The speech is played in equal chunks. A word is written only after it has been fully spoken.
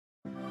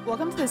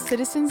Welcome to the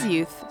Citizens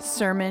Youth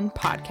Sermon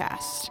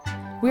Podcast.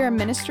 We are a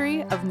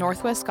ministry of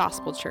Northwest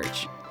Gospel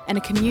Church and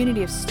a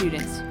community of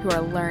students who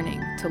are learning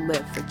to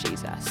live for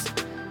Jesus.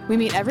 We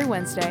meet every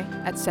Wednesday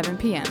at 7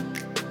 p.m.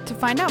 To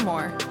find out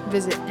more,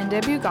 visit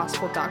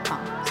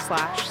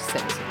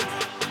nwgospel.com/citizens.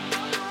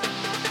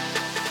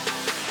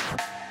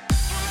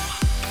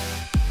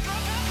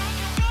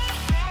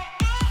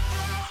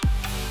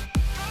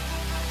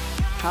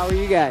 How are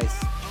you guys?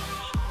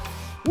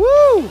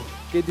 Woo!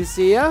 Good to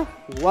see you.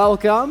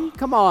 Welcome.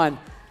 Come on.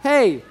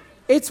 Hey,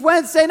 it's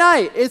Wednesday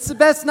night. It's the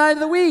best night of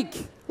the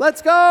week.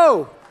 Let's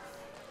go.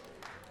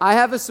 I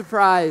have a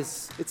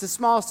surprise. It's a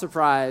small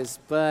surprise,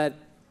 but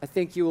I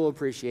think you will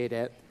appreciate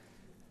it.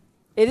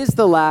 It is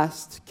the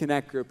last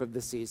Connect group of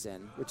the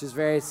season, which is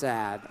very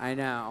sad. I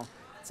know.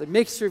 It's a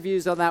mixed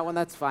reviews on that one.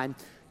 That's fine.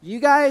 You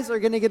guys are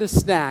going to get a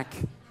snack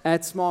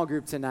at small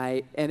group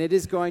tonight, and it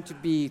is going to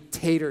be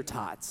tater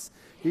tots.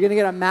 You're going to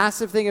get a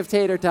massive thing of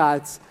tater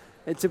tots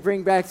to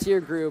bring back to your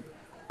group.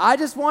 I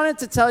just wanted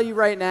to tell you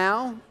right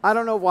now, I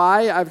don't know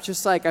why, I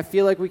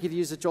feel like we could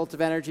use a jolt of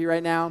energy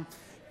right now.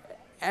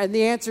 And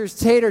the answer is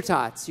tater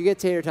tots. You get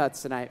tater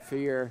tots tonight for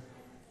your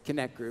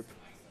Connect group.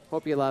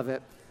 Hope you love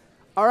it.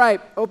 All right,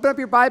 open up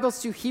your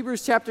Bibles to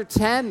Hebrews chapter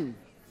 10.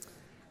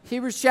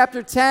 Hebrews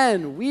chapter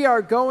 10, we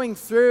are going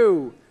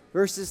through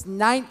verses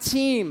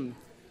 19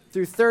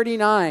 through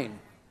 39.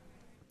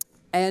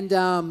 And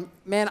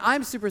man,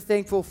 I'm super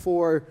thankful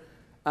for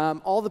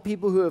all the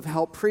people who have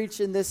helped preach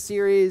in this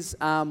series.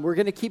 We're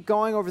going to keep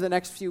going over the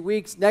next few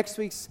weeks. Next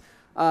week's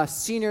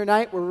senior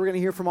night, where we're going to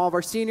hear from all of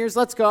our seniors.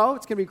 Let's go.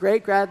 It's going to be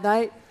great, grad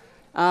night.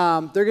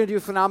 They're going to do a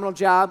phenomenal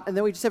job. And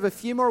then we just have a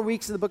few more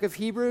weeks in the book of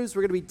Hebrews.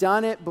 We're going to be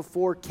done it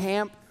before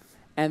camp.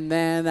 And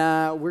then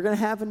we're going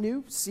to have a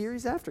new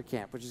series after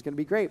camp, which is going to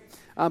be great.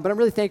 But I'm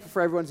really thankful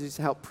for everyone who's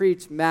helped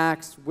preach.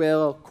 Max,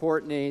 Will,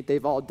 Courtney,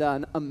 they've all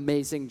done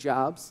amazing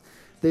jobs.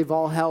 They've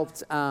all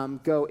helped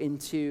go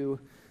into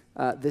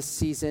this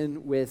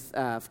season with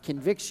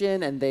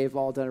conviction, and they've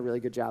all done a really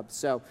good job.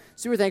 So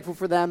super thankful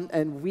for them.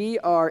 And we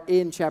are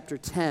in chapter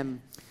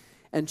 10.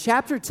 And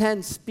chapter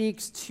 10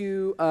 speaks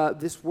to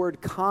this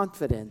word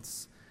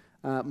confidence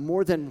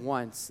more than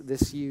once.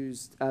 This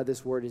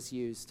word is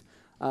used.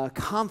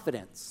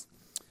 Confidence.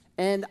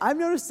 And I've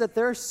noticed that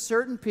there are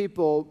certain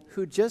people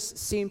who just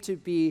seem to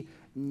be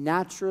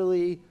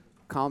naturally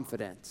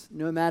confident,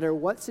 no matter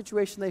what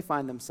situation they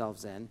find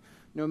themselves in,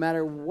 no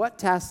matter what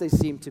task they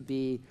seem to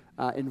be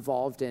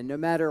involved in, no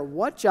matter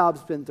what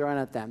job's been thrown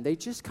at them. They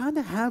just kind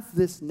of have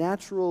this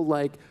natural,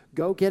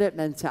 go get it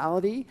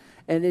mentality,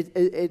 and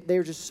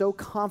they're just so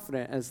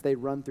confident as they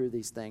run through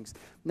these things.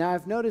 Now,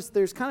 I've noticed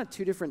there's kind of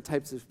two different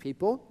types of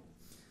people,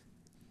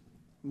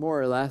 more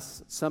or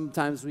less.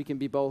 Sometimes we can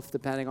be both,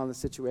 depending on the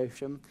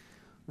situation.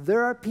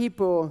 There are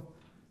people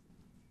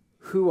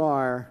who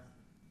are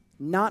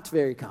not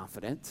very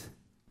confident,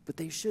 but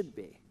they should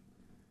be.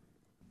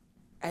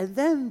 And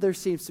then there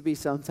seems to be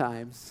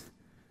sometimes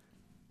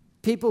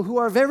people who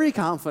are very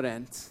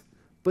confident,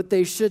 but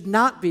they should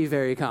not be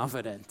very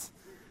confident.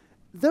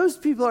 Those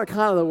people are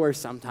kind of the worst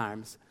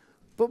sometimes.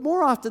 But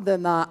more often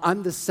than not,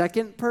 I'm the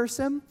second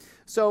person.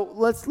 So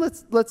let's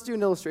do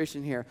an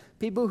illustration here.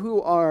 People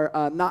who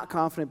are not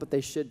confident, but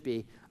they should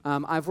be.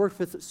 I've worked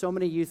with so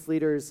many youth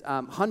leaders,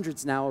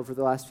 hundreds now over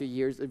the last few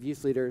years of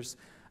youth leaders,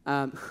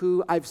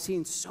 who I've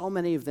seen so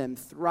many of them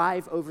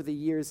thrive over the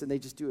years, and they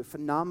just do a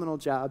phenomenal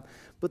job.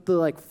 But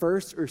the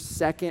first or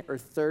second or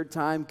third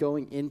time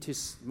going into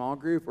small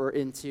group or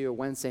into a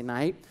Wednesday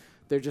night,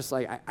 they're just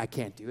like, I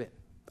can't do it.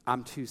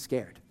 I'm too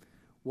scared.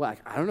 Well,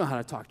 I don't know how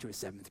to talk to a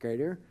seventh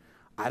grader.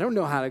 I don't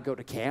know how to go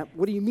to camp.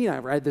 What do you mean I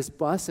ride this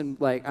bus and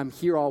I'm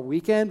here all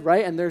weekend,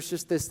 right? And there's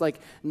just this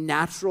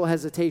natural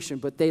hesitation,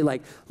 but they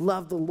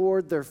love the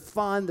Lord. They're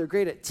fun. They're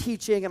great at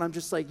teaching. And I'm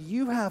just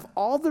you have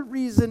all the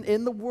reason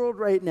in the world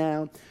right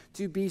now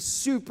to be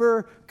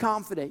super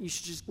confident. You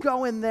should just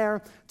go in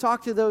there,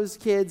 talk to those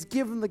kids,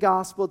 give them the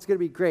gospel. It's going to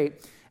be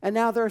great. And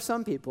now there are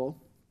some people,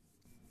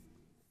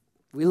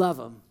 we love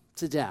them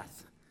to death.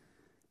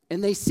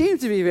 And they seem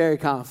to be very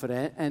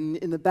confident, and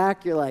in the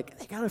back you're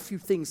they got a few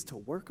things to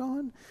work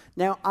on.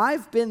 Now,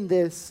 I've been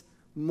this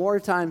more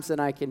times than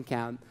I can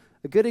count.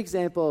 A good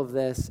example of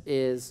this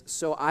is,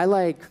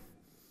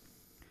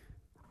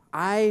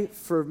 I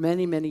for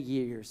many, many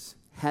years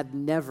had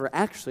never,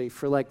 actually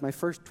for my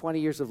first 20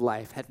 years of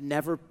life, had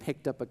never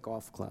picked up a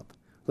golf club,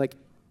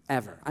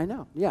 ever. I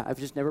know, yeah, I've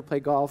just never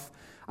played golf.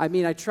 I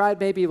mean, I tried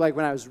maybe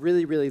when I was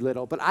really, really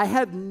little, but I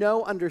had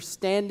no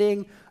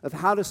understanding of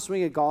how to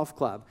swing a golf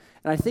club.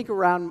 And I think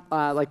around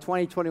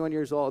 20, 21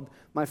 years old,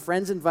 my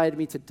friends invited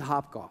me to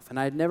Topgolf, and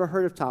I had never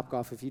heard of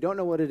Topgolf. If you don't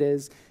know what it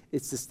is,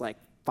 it's this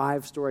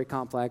 5-story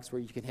complex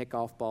where you can hit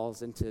golf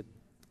balls into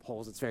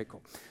holes. It's very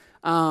cool.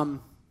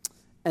 And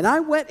I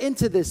went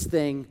into this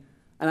thing,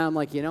 and I'm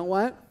you know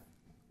what?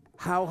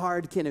 How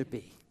hard can it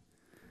be?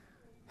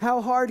 How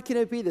hard can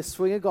it be to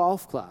swing a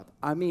golf club?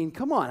 I mean,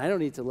 come on. I don't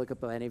need to look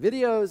up any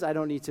videos. I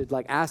don't need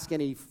to ask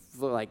any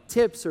like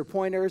tips or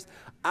pointers.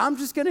 I'm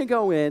just going to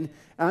go in,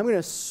 and I'm going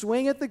to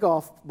swing at the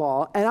golf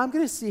ball, and I'm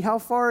going to see how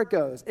far it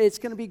goes. It's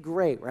going to be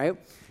great, right?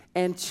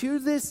 And to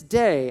this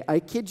day, I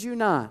kid you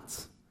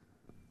not,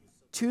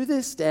 to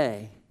this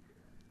day,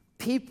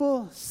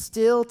 people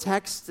still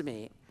text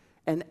me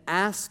and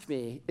ask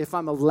me if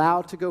I'm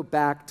allowed to go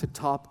back to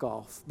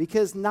Topgolf,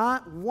 because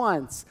not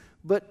once,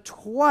 but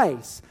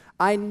twice,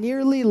 I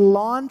nearly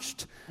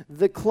launched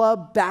the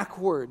club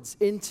backwards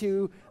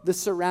into the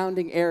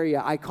surrounding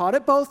area. I caught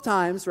it both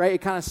times, right?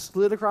 It kind of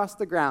slid across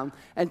the ground.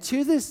 And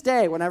to this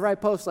day, whenever I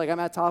post, like I'm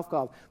at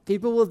Topgolf,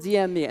 people will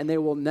DM me and they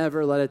will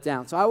never let it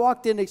down. So I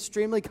walked in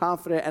extremely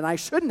confident, and I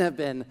shouldn't have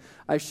been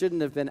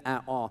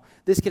at all.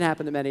 This can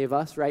happen to many of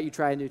us, right? You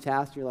try a new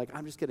task, you're like,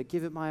 I'm just going to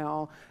give it my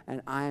all,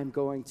 and I am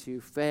going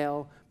to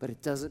fail, but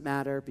it doesn't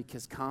matter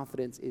because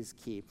confidence is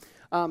key.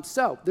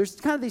 So there's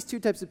kind of these two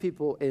types of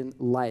people in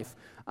life.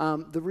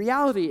 The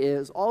reality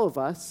is all of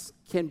us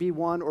can be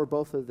one or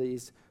both of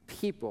these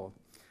people.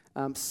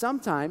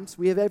 Sometimes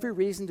we have every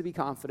reason to be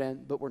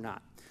confident, but we're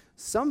not.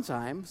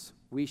 Sometimes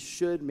we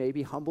should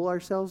maybe humble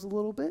ourselves a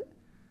little bit,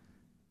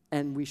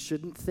 and we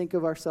shouldn't think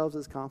of ourselves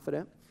as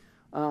confident.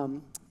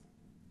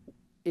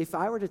 If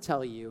I were to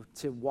tell you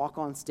to walk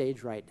on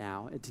stage right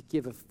now and to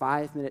give a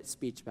 5-minute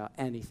speech about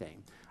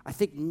anything, I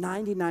think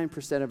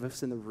 99% of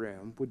us in the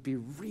room would be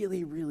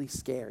really, really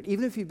scared.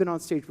 Even if you've been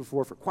on stage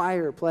before for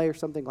choir or play or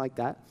something like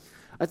that,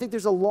 I think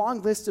there's a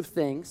long list of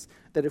things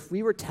that if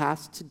we were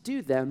tasked to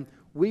do them,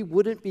 we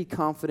wouldn't be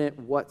confident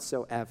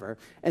whatsoever.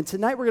 And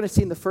tonight we're going to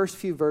see in the first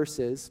few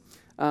verses,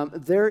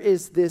 there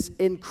is this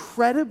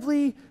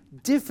incredibly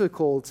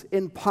difficult,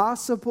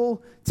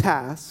 impossible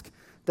task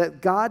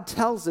that God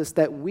tells us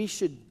that we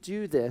should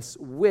do this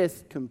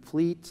with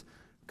complete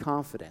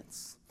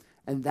confidence.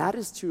 And that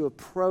is to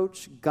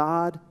approach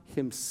God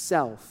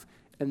himself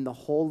in the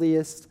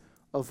holiest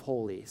of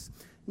holies.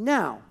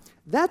 Now,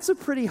 that's a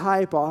pretty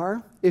high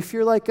bar. If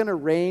you're like going to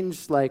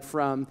range like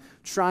from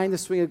trying to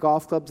swing a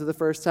golf club to the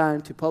first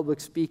time to public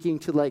speaking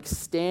to like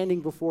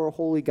standing before a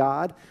holy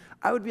God,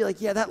 I would be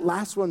like, yeah, that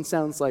last one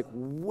sounds like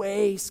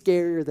way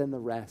scarier than the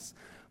rest.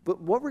 But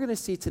what we're going to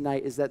see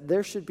tonight is that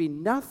there should be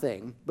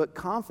nothing but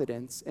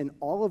confidence in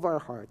all of our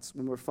hearts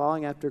when we're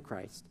following after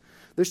Christ.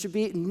 There should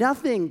be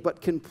nothing but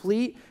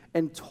complete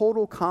and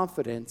total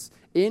confidence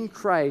in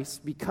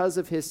Christ because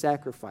of his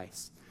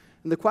sacrifice.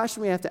 And the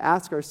question we have to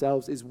ask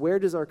ourselves is, where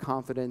does our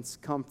confidence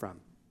come from?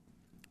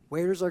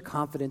 Where does our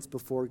confidence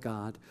before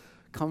God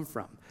come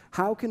from?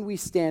 How can we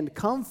stand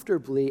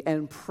comfortably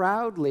and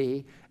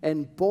proudly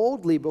and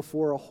boldly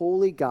before a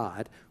holy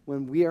God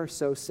when we are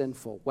so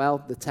sinful?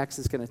 Well, the text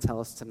is going to tell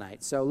us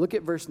tonight. So look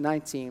at verse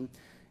 19,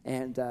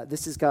 and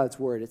this is God's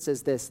word. It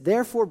says this,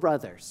 "Therefore,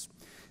 brothers,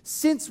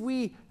 since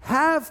we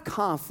have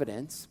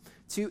confidence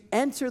to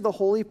enter the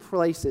holy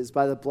places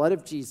by the blood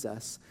of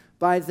Jesus,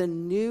 by the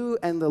new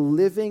and the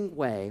living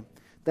way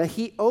that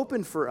he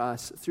opened for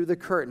us through the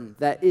curtain,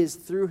 that is,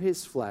 through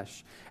his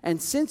flesh.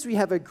 And since we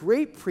have a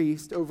great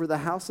priest over the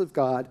house of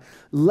God,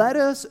 let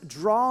us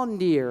draw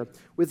near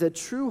with a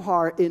true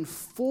heart in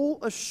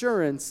full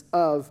assurance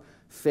of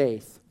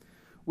faith,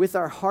 with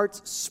our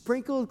hearts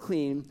sprinkled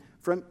clean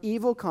from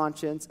evil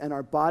conscience and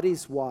our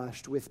bodies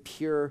washed with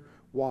pure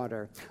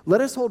water.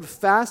 Let us hold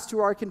fast to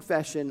our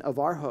confession of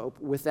our hope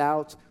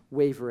without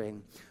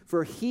wavering.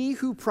 For he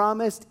who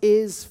promised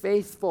is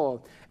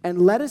faithful.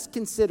 And let us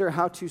consider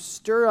how to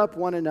stir up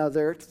one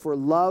another for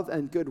love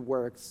and good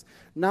works,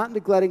 not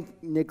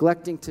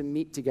neglecting to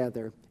meet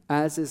together,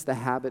 as is the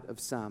habit of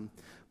some,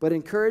 but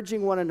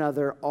encouraging one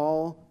another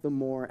all the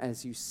more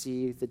as you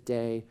see the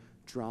day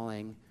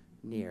drawing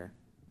near."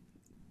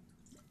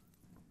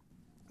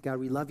 God,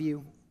 we love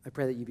you. I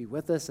pray that you be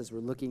with us as we're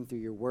looking through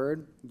your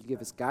word. You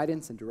give us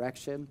guidance and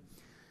direction,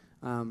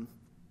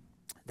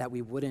 that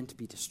we wouldn't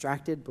be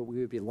distracted, but we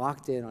would be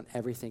locked in on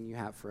everything you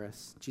have for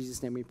us. In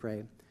Jesus' name we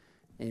pray.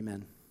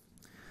 Amen.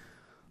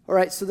 All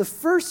right, so the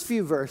first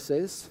few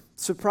verses,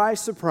 surprise,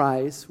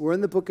 surprise, we're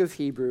in the book of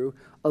Hebrew,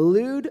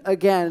 allude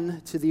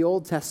again to the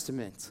Old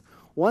Testament.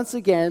 Once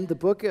again, the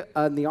book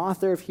and the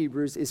author of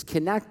Hebrews is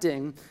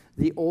connecting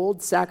the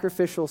old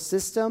sacrificial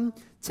system,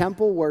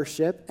 temple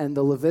worship, and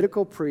the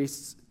Levitical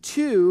priests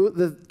to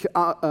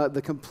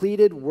the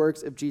completed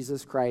works of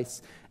Jesus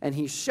Christ. And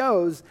he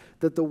shows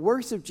that the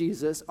works of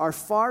Jesus are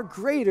far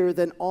greater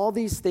than all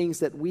these things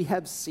that we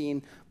have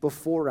seen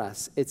before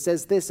us. It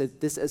says this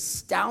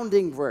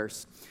astounding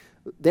verse,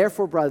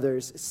 "Therefore,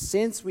 brothers,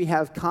 since we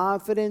have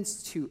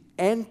confidence to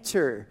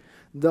enter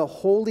the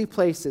holy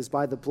places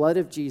by the blood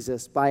of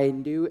Jesus, by a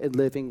new and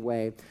living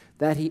way,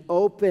 that he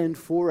opened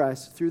for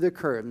us through the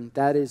curtain,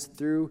 that is,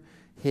 through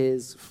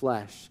his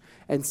flesh.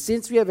 And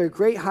since we have a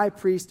great high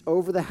priest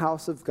over the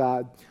house of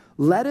God,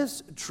 let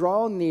us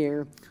draw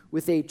near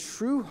with a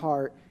true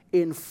heart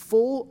in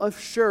full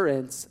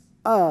assurance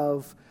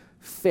of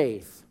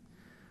faith."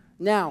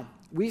 Now,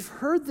 we've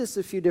heard this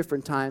a few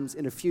different times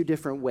in a few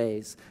different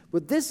ways,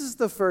 but this is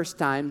the first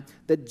time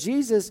that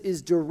Jesus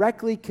is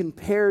directly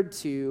compared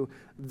to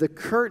the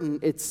curtain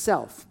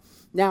itself.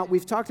 Now,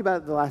 we've talked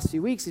about it the last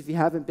few weeks. If you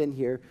haven't been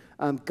here,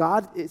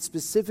 God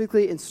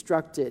specifically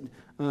instructed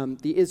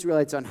the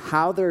Israelites on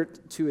how they're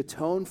to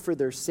atone for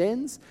their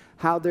sins,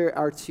 how they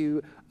are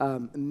to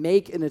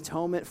make an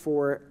atonement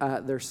for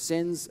their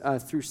sins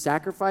through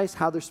sacrifice,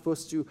 how they're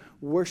supposed to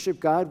worship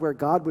God, where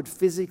God would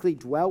physically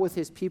dwell with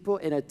his people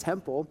in a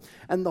temple.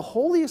 And the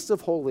holiest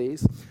of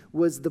holies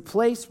was the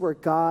place where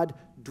God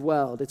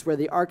dwelled. It's where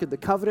the Ark of the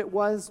Covenant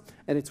was,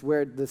 and it's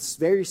where the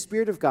very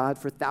Spirit of God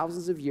for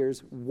thousands of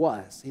years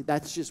was.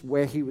 That's just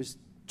where he was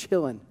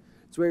chilling.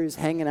 It's where he was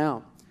hanging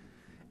out.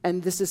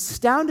 And this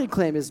astounding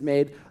claim is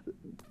made.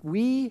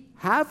 We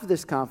have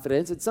this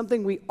confidence. It's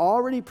something we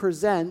already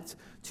present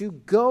to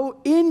go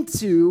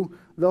into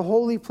the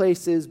holy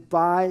places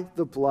by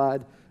the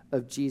blood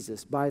of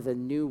Jesus, by the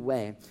new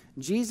way.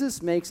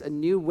 Jesus makes a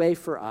new way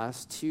for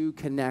us to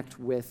connect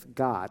with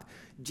God.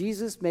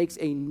 Jesus makes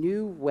a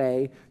new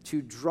way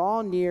to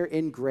draw near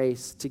in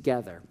grace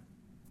together.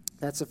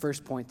 That's the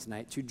first point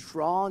tonight, to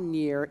draw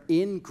near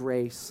in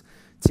grace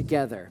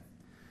together.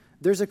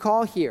 There's a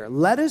call here.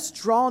 Let us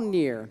draw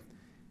near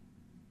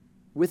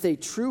with a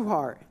true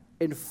heart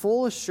in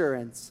full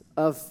assurance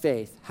of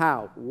faith.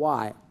 How?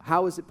 Why?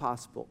 How is it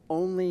possible?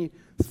 Only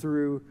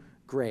through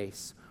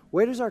grace.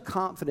 Where does our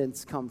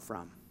confidence come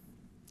from?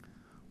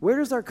 Where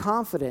does our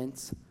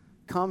confidence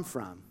come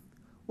from?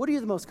 What are you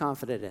the most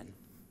confident in?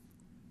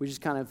 We just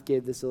kind of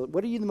gave this a little.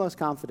 What are you the most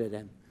confident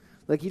in?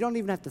 Like, you don't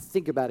even have to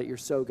think about it. You're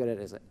so good at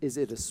it. Is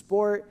it a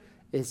sport?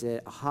 Is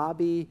it a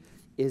hobby?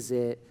 Is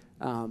it,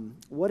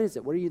 what is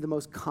it? What are you the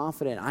most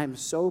confident? I am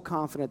so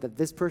confident that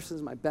this person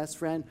is my best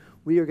friend.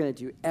 We are going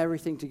to do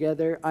everything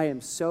together. I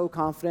am so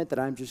confident that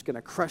I'm just going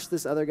to crush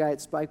this other guy at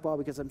spikeball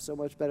because I'm so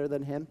much better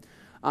than him.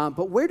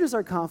 But where does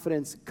our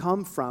confidence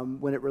come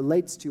from when it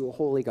relates to a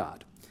holy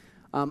God?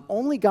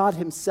 Only God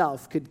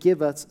himself could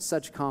give us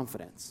such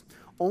confidence.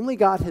 Only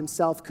God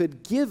himself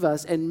could give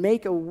us and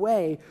make a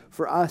way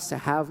for us to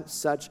have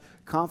such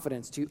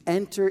confidence, to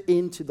enter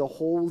into the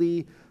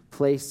holy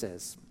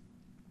places.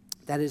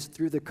 That is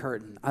through the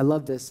curtain. I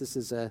love this. This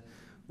is a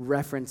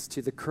reference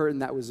to the curtain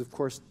that was, of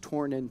course,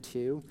 torn in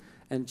two.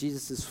 And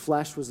Jesus'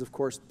 flesh was, of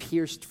course,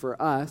 pierced for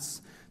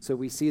us. So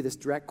we see this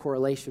direct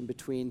correlation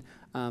between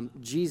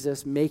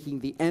Jesus making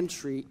the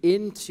entry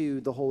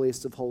into the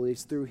holiest of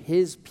holies through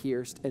his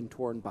pierced and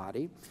torn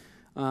body.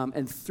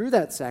 And through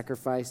that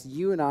sacrifice,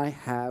 you and I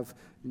have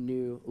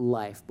new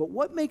life. But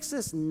what makes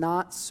us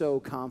not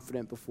so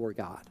confident before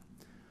God?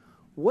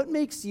 What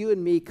makes you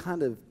and me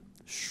kind of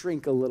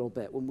shrink a little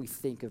bit when we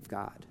think of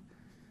God?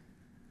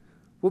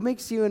 What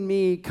makes you and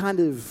me kind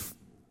of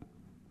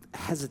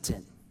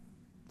hesitant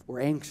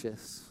or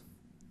anxious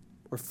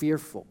or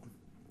fearful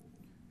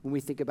when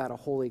we think about a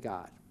holy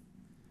God?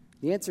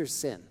 The answer is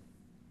sin.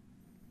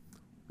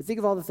 We think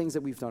of all the things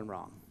that we've done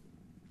wrong.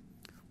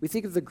 We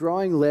think of the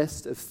growing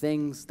list of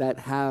things that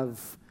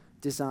have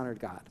dishonored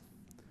God.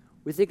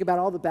 We think about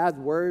all the bad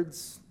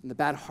words and the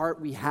bad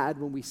heart we had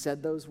when we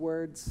said those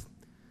words.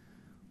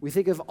 We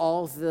think of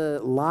all the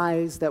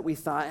lies that we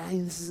thought,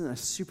 hey, this isn't a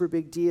super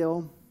big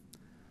deal.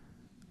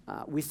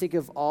 We think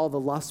of all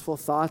the lustful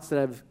thoughts that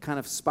have kind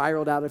of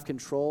spiraled out of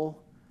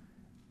control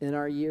in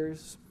our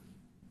years.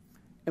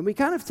 And we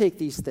kind of take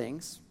these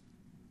things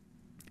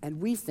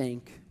and we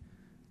think,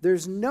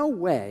 there's no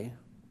way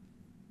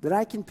that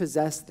I can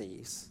possess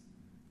these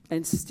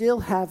and still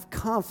have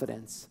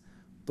confidence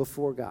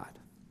before God.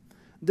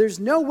 There's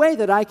no way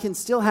that I can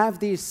still have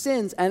these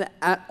sins and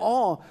at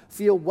all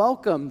feel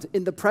welcomed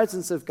in the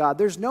presence of God.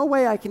 There's no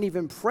way I can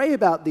even pray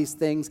about these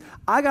things.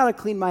 I got to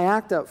clean my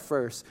act up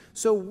first.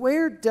 So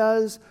where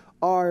does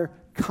our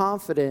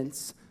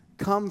confidence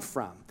come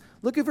from?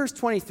 Look at verse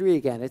 23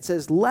 again. It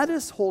says, let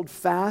us hold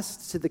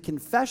fast to the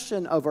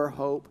confession of our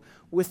hope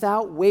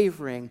without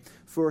wavering,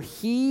 for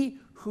he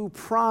who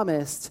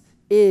promised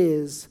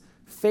is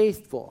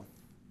faithful.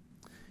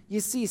 You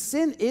see,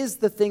 sin is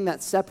the thing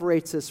that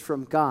separates us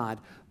from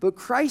God, but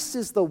Christ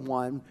is the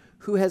one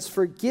who has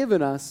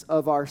forgiven us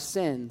of our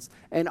sins.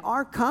 And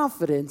our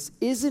confidence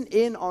isn't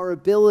in our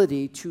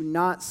ability to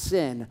not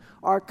sin.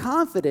 Our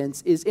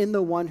confidence is in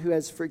the one who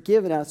has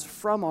forgiven us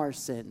from our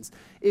sins.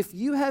 If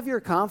you have your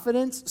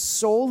confidence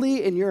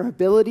solely in your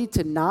ability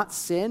to not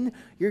sin,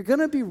 you're going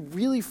to be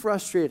really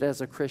frustrated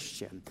as a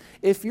Christian.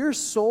 If your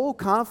sole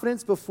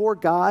confidence before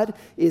God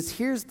is,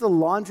 here's the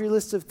laundry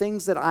list of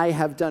things that I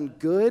have done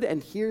good,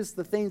 and here's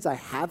the things I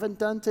haven't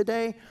done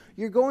today,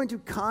 you're going to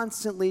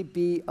constantly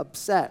be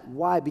upset.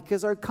 Why?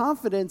 Because our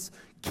confidence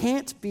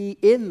can't be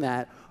in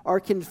that. Our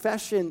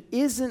confession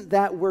isn't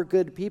that we're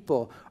good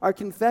people. Our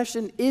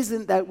confession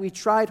isn't that we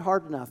tried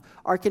hard enough.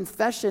 Our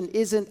confession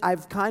isn't,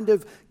 I've kind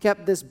of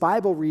kept this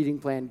Bible reading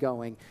plan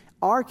going.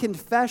 Our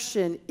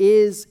confession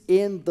is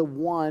in the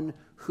one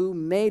who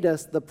made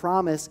us the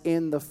promise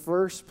in the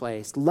first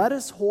place. Let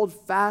us hold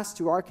fast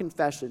to our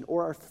confession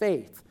or our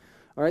faith.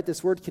 All right,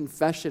 this word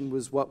confession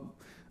was what,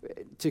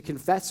 to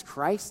confess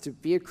Christ, to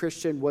be a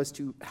Christian, was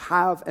to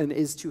have and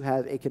is to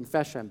have a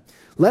confession.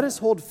 Let us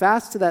hold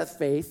fast to that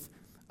faith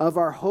of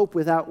our hope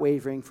without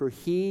wavering, for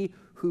he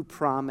who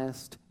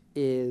promised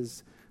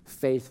is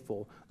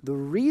faithful. The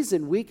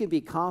reason we can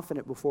be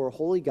confident before a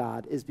holy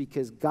God is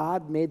because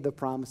God made the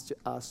promise to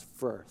us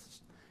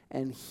first,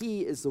 and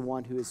he is the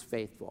one who is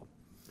faithful.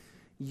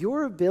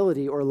 Your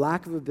ability or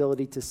lack of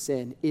ability to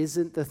sin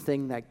isn't the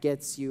thing that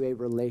gets you a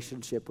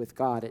relationship with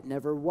God. It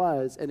never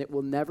was, and it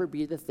will never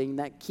be the thing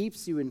that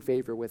keeps you in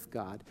favor with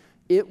God.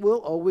 It will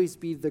always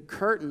be the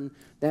curtain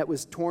that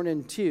was torn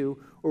in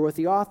two, or what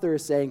the author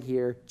is saying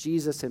here,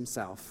 Jesus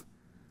himself,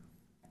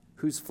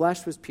 whose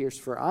flesh was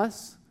pierced for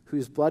us,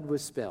 whose blood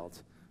was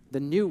spilled. The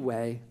new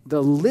way,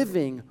 the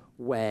living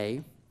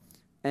way,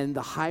 and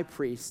the high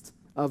priest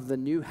of the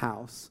new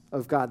house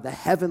of God, the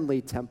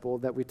heavenly temple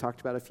that we talked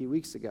about a few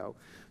weeks ago.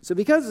 So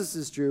because this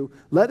is true,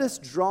 let us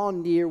draw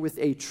near with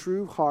a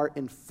true heart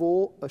and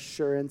full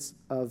assurance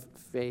of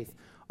faith.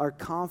 Our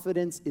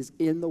confidence is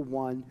in the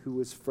one who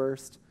was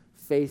first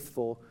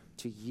faithful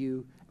to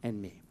you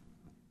and me.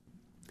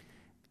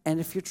 And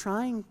if you're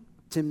trying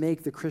to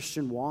make the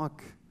Christian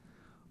walk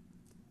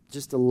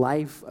just a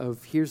life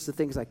of here's the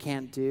things I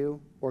can't do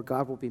or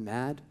God will be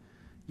mad,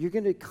 you're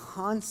going to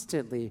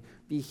constantly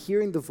be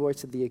hearing the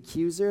voice of the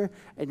accuser,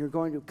 and you're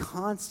going to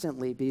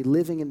constantly be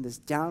living in this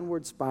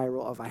downward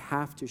spiral of I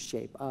have to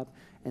shape up.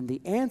 And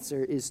the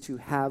answer is to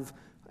have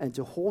and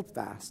to hold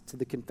fast to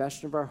the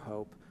confession of our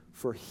hope,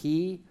 for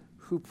he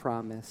who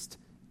promised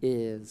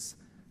is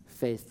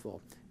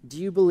faithful. Do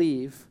you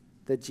believe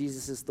that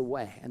Jesus is the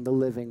way and the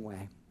living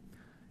way?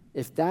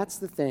 If that's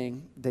the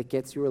thing that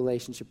gets you a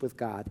relationship with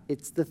God,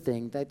 it's the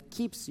thing that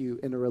keeps you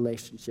in a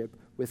relationship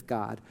with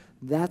God.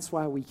 That's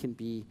why we can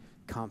be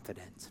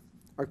confident.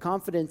 Our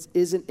confidence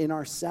isn't in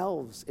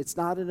ourselves. It's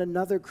not in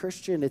another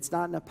Christian. It's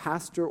not in a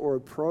pastor or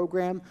a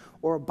program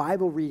or a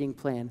Bible reading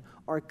plan.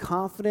 Our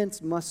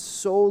confidence must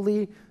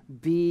solely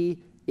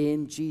be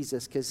in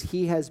Jesus because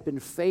he has been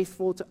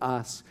faithful to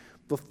us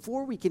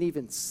before we can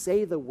even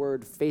say the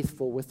word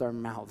faithful with our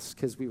mouths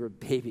because we were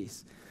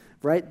babies.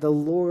 Right? The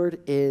Lord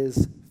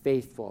is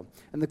faithful.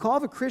 And the call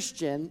of a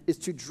Christian is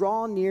to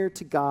draw near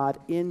to God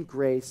in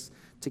grace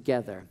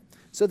together.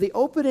 So the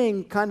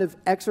opening kind of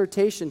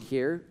exhortation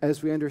here,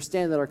 as we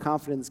understand that our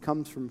confidence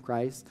comes from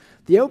Christ,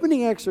 the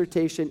opening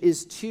exhortation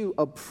is to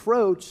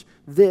approach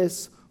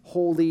this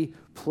holy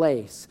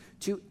place,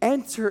 to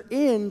enter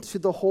into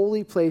the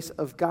holy place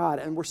of God,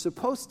 and we're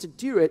supposed to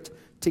do it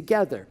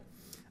together.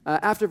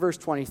 After verse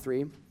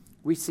 23,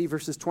 we see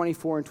verses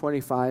 24 and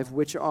 25,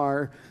 which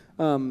are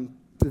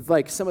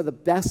like some of the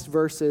best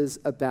verses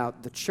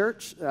about the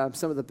church,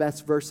 some of the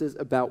best verses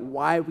about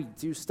why we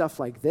do stuff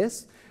like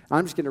this.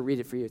 I'm just going to read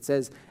it for you. It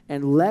says,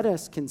 "And let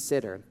us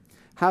consider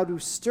how to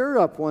stir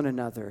up one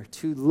another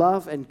to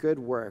love and good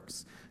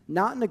works,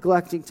 not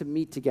neglecting to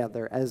meet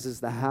together, as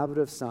is the habit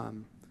of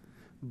some,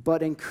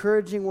 but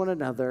encouraging one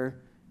another,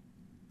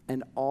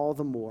 and all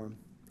the more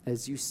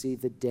as you see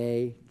the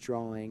day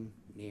drawing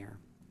near."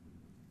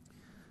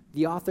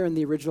 The author in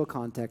the original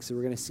context, and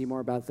we're going to see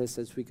more about this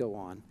as we go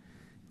on,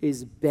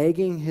 is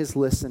begging his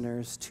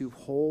listeners to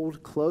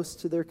hold close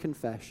to their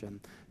confession,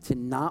 to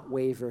not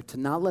waver, to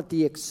not let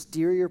the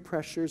exterior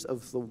pressures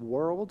of the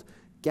world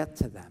get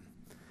to them.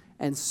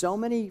 And so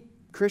many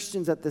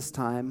Christians at this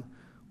time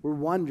were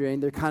wondering,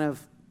 they're kind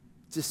of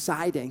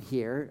deciding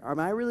here, am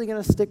I really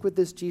going to stick with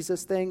this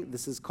Jesus thing?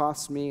 This has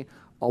cost me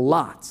a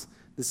lot.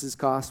 This has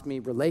cost me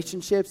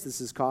relationships. This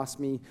has cost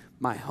me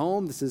my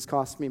home. This has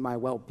cost me my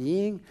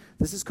well-being.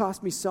 This has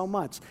cost me so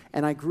much.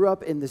 And I grew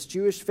up in this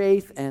Jewish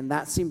faith, and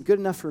that seemed good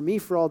enough for me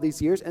for all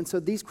these years. And so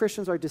these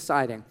Christians are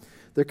deciding.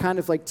 They're kind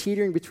of like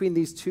teetering between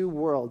these two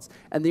worlds.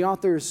 And the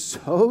author is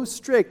so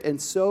strict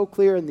and so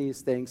clear in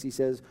these things. He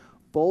says,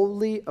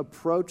 boldly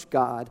approach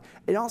God.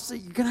 And also,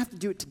 you're going to have to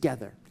do it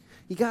together.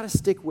 You got to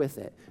stick with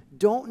it.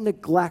 Don't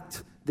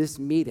neglect this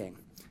meeting.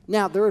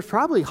 Now, there were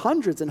probably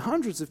hundreds and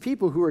hundreds of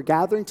people who were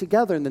gathering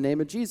together in the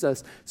name of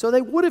Jesus. So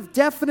they would have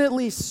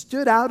definitely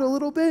stood out a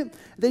little bit.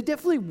 They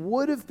definitely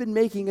would have been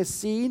making a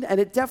scene, and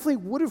it definitely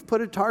would have put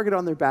a target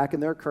on their back in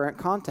their current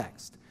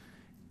context.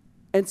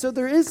 And so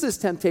there is this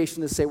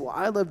temptation to say, well,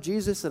 I love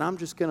Jesus, and I'm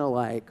just going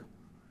to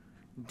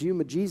do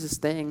my Jesus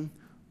thing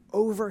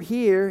over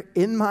here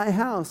in my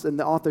house. And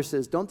the author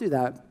says, don't do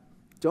that.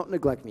 Don't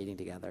neglect meeting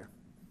together.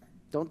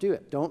 Don't do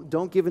it.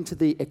 Don't give in to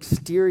the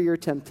exterior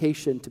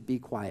temptation to be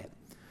quiet.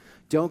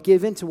 Don't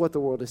give in to what the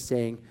world is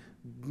saying.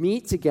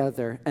 Meet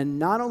together, and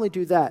not only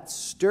do that,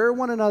 stir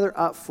one another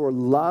up for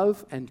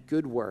love and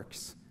good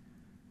works.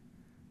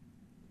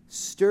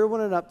 Stir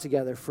one another up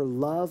together for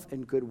love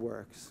and good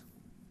works.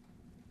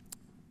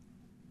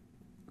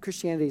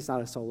 Christianity is not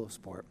a solo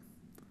sport.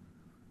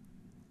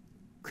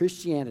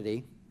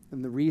 Christianity,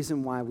 and the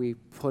reason why we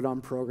put on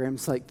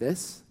programs like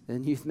this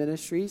in youth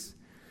ministries,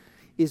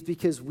 is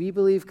because we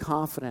believe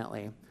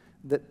confidently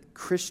that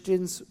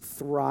Christians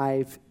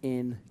thrive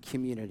in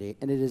community.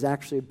 And it is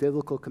actually a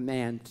biblical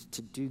command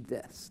to do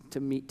this, to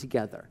meet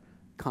together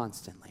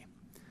constantly.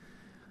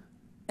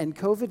 And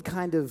COVID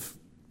kind of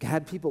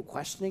had people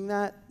questioning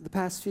that the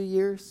past few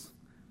years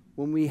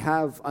when we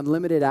have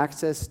unlimited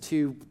access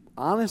to,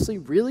 honestly,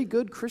 really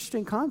good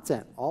Christian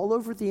content all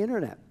over the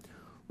internet.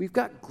 We've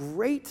got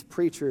great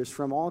preachers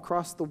from all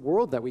across the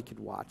world that we could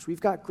watch. We've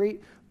got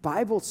great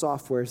Bible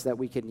softwares that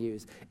we can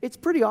use. It's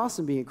pretty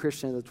awesome being a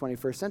Christian in the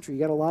 21st century.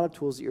 You got a lot of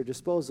tools at your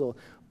disposal,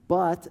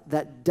 but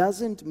that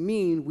doesn't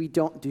mean we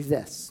don't do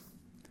this.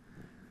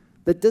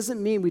 That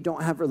doesn't mean we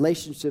don't have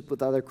relationships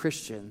with other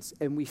Christians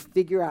and we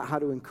figure out how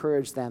to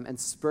encourage them and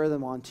spur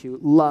them on to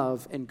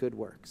love and good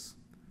works.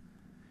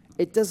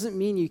 It doesn't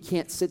mean you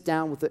can't sit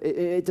down with,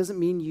 it doesn't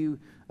mean you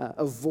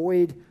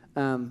avoid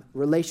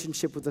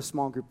relationship with a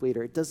small group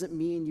leader. It doesn't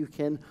mean you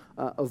can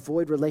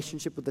avoid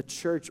relationship with a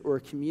church or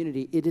a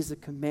community. It is a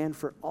command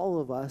for all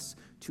of us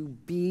to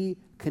be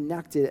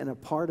connected and a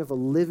part of a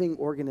living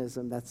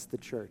organism that's the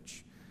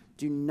church.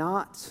 Do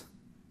not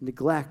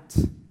neglect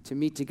to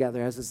meet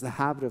together, as is the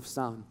habit of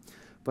some,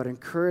 but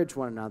encourage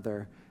one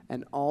another,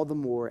 and all the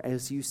more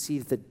as you see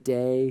the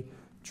day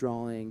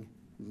drawing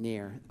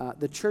near.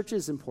 The church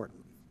is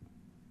important.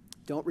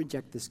 Don't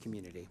reject this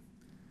community.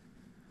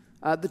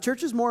 The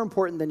church is more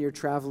important than your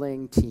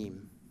traveling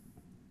team.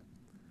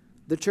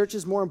 The church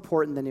is more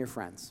important than your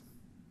friends.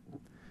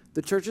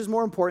 The church is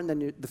more important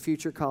than the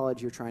future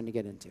college you're trying to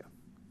get into.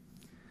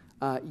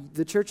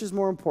 The church is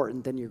more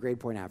important than your grade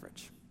point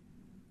average.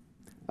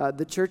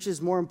 The church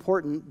is more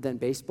important than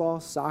baseball,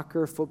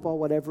 soccer, football,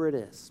 whatever it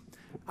is.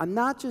 I'm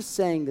not just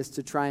saying this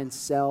to try and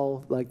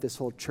sell like this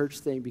whole church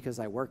thing because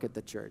I work at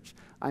the church.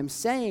 I'm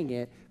saying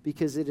it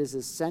because it is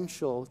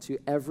essential to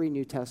every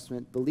New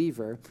Testament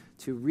believer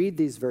to read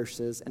these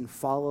verses and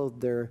follow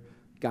their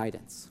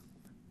guidance.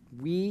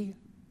 We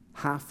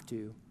have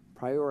to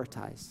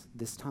prioritize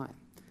this time.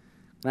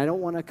 And I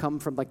don't want to come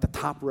from like the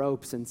top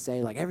ropes and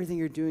say like everything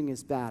you're doing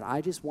is bad.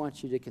 I just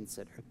want you to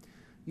consider.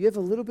 You have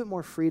a little bit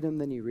more freedom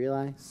than you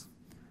realize.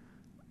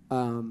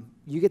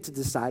 You get to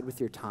decide with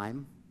your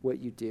time what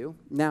you do.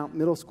 Now,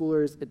 middle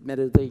schoolers,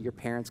 admittedly, your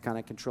parents kind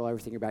of control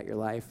everything about your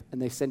life,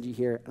 and they send you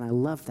here, and I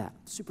love that.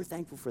 Super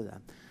thankful for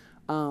them.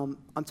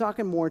 I'm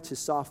talking more to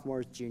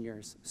sophomores,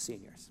 juniors,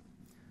 seniors.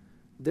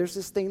 There's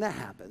this thing that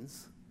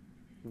happens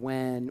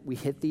when we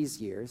hit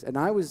these years, and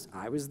I was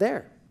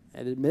there,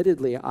 and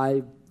admittedly,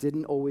 I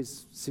didn't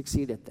always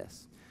succeed at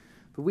this.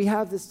 But we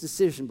have this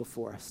decision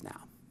before us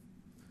now.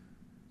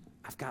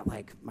 I've got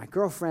like my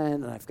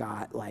girlfriend, and I've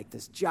got like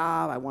this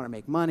job. I want to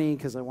make money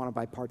because I want to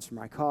buy parts for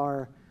my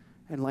car.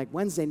 And like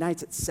Wednesday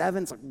nights at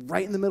 7, it's like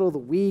right in the middle of the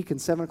week, and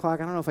 7 o'clock,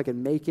 I don't know if I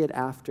can make it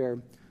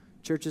after.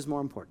 Church is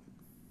more important.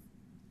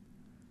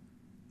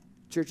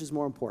 Church is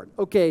more important.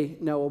 Okay,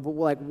 Noah, but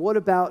like what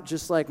about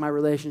just like my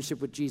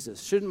relationship with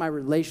Jesus? Shouldn't my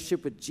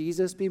relationship with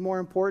Jesus be more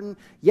important?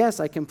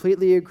 Yes, I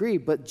completely agree.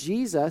 But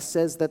Jesus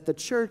says that the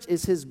church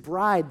is his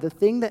bride, the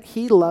thing that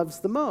he loves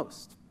the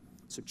most.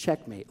 So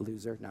checkmate,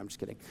 loser. No, I'm just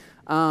kidding.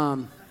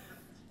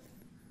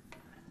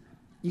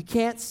 You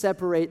can't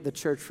separate the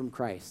church from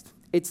Christ.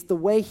 It's the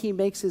way he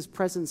makes his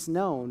presence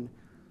known.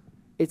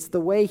 It's the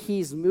way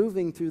he's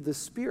moving through the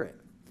Spirit.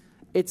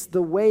 It's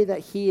the way that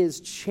he is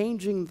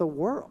changing the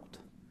world.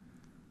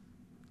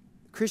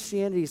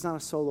 Christianity is not a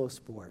solo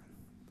sport.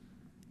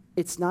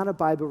 It's not a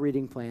Bible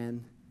reading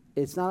plan.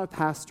 It's not a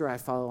pastor I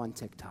follow on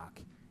TikTok.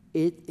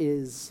 It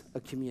is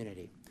a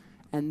community.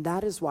 And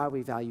that is why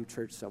we value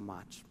church so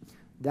much.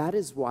 That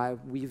is why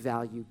we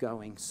value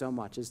going so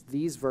much, is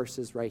these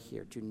verses right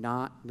here. Do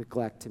not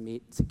neglect to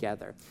meet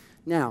together.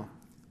 Now,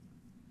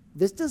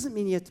 this doesn't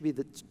mean you have to be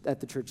at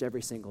the church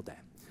every single day,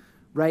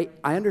 right?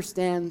 I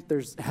understand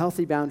there's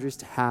healthy boundaries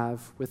to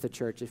have with the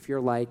church. If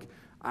you're like,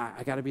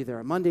 I got to be there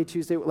on Monday,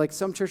 Tuesday. Like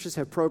some churches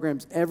have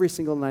programs every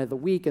single night of the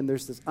week, and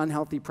there's this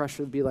unhealthy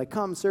pressure to be like,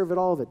 come, serve at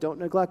all of it. Don't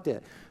neglect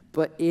it.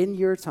 But in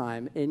your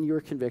time, in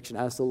your conviction,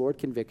 as the Lord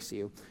convicts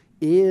you,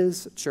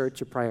 is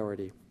church a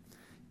priority?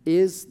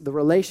 Is the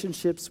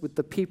relationships with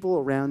the people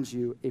around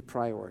you a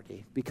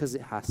priority? Because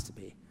it has to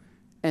be.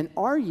 And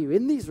are you,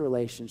 in these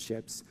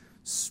relationships,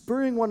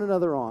 spurring one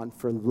another on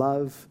for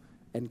love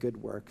and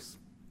good works?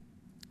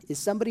 Is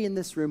somebody in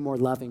this room more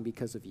loving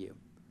because of you?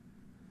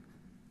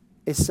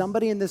 Is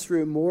somebody in this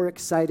room more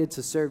excited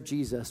to serve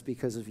Jesus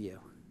because of you?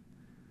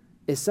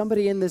 Is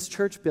somebody in this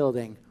church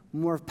building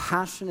more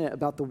passionate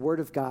about the Word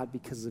of God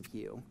because of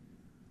you?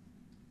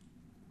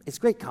 It's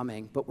great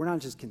coming, but we're not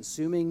just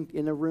consuming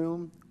in a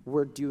room.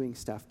 We're doing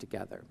stuff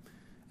together.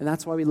 And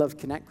that's why we love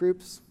Connect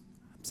groups.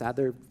 I'm sad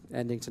they're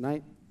ending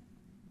tonight,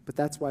 but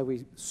that's why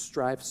we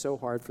strive so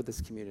hard for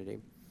this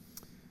community.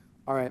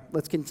 All right,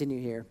 let's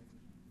continue here.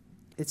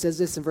 It says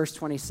this in verse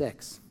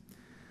 26.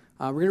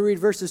 We're going to read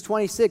verses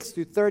 26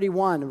 through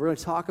 31, and we're going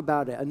to talk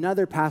about it.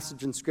 Another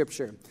passage in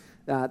Scripture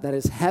that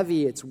is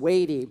heavy, it's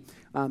weighty.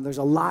 There's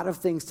a lot of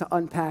things to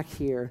unpack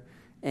here,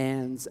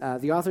 and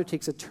the author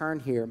takes a turn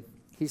here.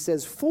 He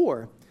says,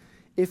 "For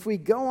if we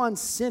go on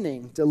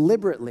sinning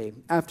deliberately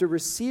after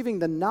receiving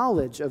the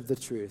knowledge of the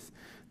truth,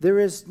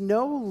 there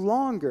no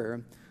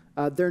longer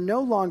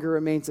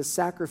remains a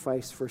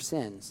sacrifice for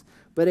sins,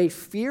 but a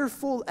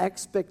fearful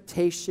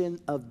expectation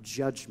of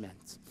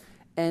judgment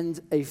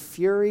and a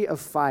fury of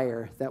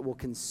fire that will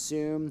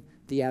consume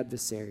the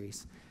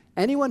adversaries.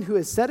 Anyone who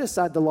has set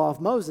aside the law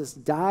of Moses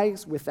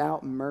dies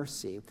without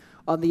mercy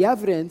on the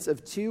evidence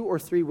of 2 or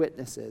 3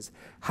 witnesses.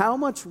 How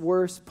much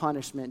worse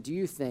punishment do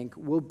you think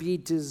will be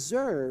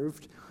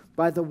deserved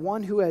by the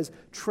one who has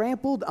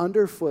trampled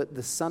underfoot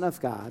the Son of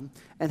God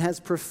and has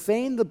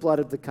profaned the blood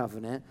of the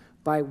covenant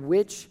by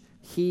which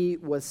he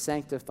was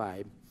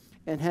sanctified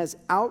and has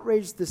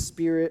outraged the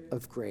Spirit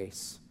of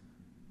grace?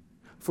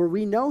 For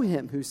we know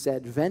him who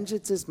said,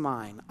 "Vengeance is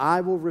mine,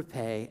 I will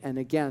repay," and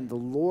again, the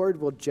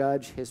Lord will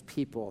judge his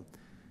people.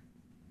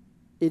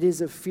 It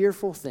is a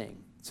fearful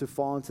thing to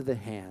fall into the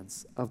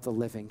hands of the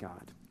living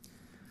God.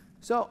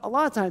 So a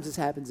lot of times this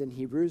happens in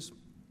Hebrews.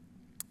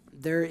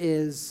 There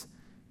is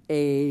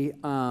a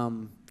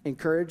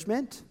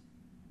encouragement,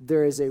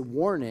 there is a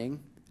warning,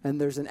 and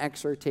there's an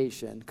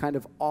exhortation, kind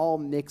of all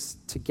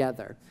mixed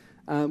together.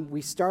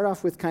 We start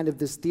off with kind of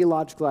this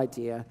theological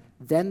idea,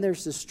 then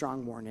there's this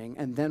strong warning,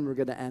 and then we're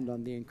going to end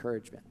on the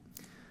encouragement.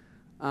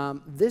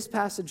 This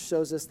passage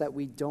shows us that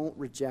we don't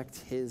reject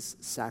his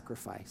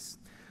sacrifice.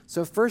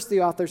 So first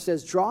the author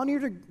says, draw near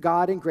to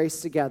God in grace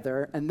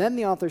together, and then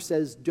the author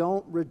says,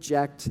 don't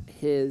reject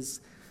his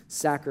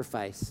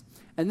sacrifice.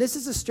 And this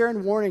is a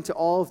stern warning to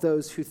all of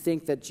those who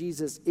think that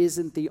Jesus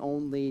isn't the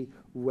only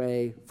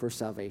way for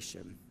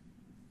salvation.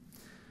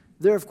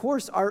 There, of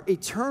course, are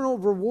eternal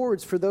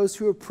rewards for those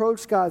who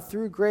approach God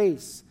through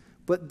grace,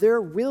 but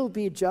there will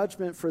be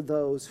judgment for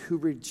those who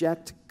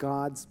reject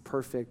God's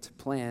perfect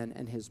plan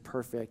and his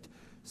perfect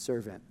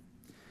servant.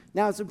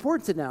 Now, it's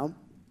important to know,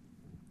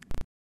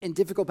 in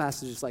difficult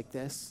passages like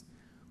this,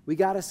 we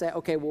got to say,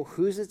 okay, well,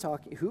 who's it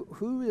talking?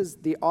 Who is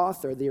the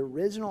author, the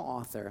original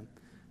author,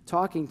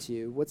 talking to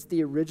you? What's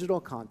the original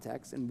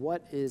context, and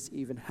what is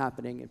even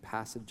happening in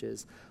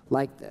passages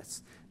like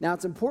this? Now,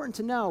 it's important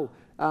to know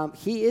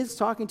he is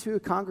talking to a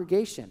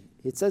congregation.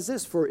 It says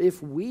this, for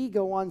if we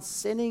go on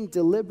sinning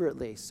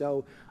deliberately.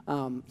 So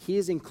he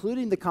is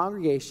including the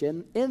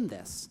congregation in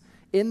this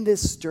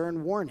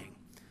stern warning.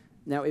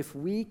 Now, if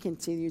we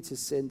continue to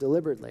sin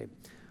deliberately.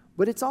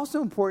 But it's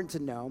also important to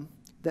know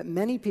that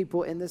many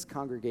people in this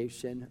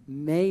congregation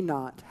may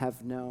not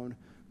have known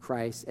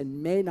Christ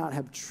and may not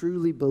have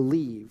truly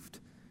believed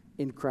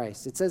in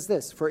Christ. It says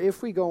this, for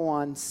if we go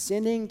on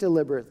sinning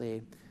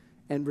deliberately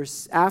and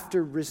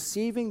after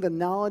receiving the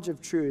knowledge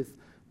of truth,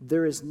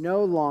 there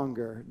no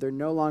longer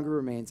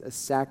remains a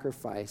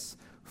sacrifice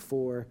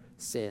for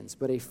sins,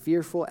 but a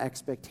fearful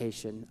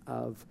expectation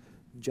of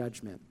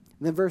judgment.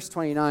 And then verse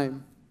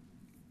 29,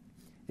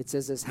 it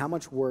says this, how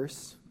much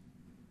worse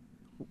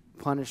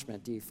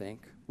punishment do you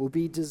think will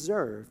be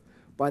deserved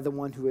by the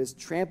one who has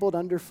trampled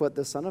underfoot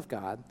the Son of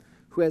God,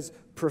 who has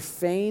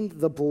profaned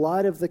the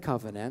blood of the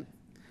covenant,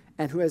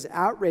 and who has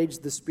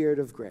outraged the Spirit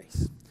of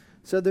grace?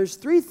 So there's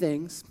 3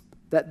 things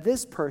that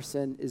this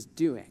person is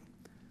doing.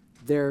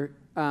 They're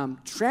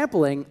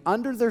trampling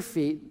under their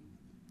feet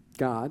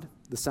God,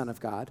 the Son of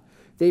God.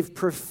 They've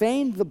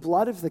profaned the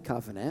blood of the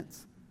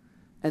covenant,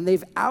 and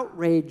they've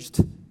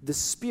outraged the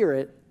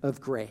Spirit of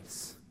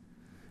grace.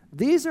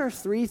 These are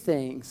 3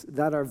 things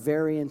that are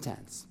very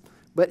intense,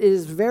 but it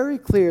is very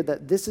clear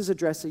that this is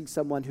addressing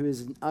someone who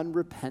is an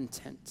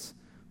unrepentant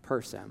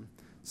person,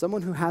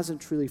 someone who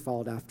hasn't truly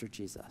followed after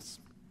Jesus.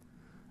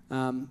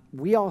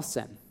 We all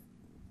sin.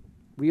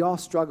 We all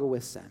struggle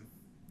with sin.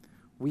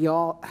 We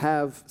all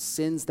have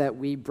sins that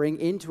we bring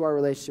into our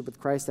relationship with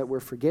Christ that we're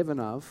forgiven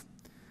of.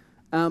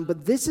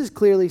 But this is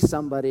clearly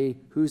somebody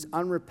who's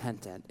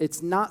unrepentant.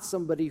 It's not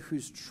somebody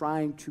who's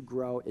trying to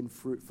grow in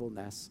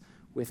fruitfulness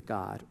with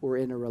God or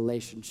in a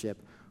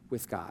relationship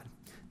with God.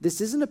 This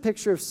isn't a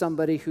picture of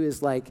somebody who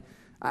is like,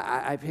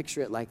 I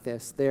picture it like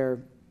this.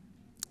 They're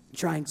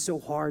trying so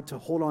hard to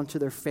hold on to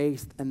their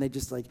faith, and they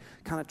just like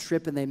kind of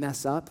trip and they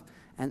mess up.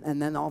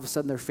 And then all of a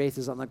sudden their faith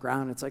is on the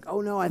ground. It's like,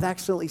 oh no, I've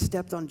accidentally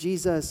stepped on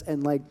Jesus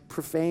and like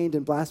profaned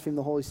and blasphemed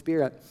the Holy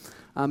Spirit.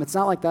 It's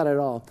not like that at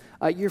all.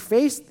 Your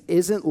faith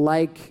isn't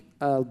like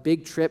a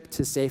big trip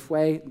to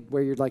Safeway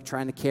where you're like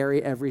trying to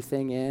carry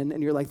everything in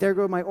and you're like, there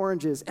go my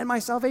oranges and my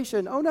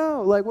salvation. Oh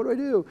no, like what do I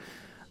do?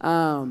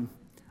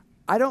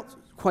 I don't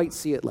quite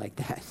see it like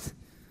that.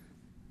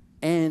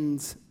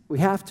 And we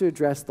have to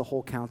address the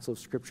whole counsel of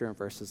Scripture in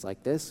verses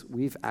like this.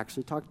 We've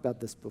actually talked about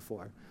this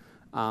before.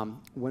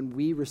 When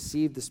we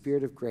receive the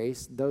Spirit of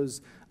grace, those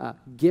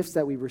gifts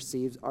that we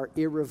received are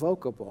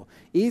irrevocable.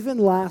 Even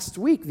last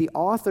week, the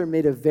author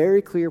made a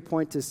very clear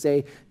point to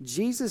say,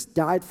 Jesus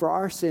died for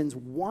our sins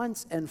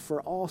once and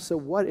for all. So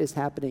what is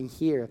happening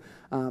here?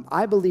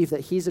 I believe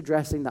that he's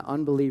addressing the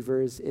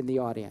unbelievers in the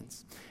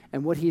audience.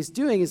 And what he's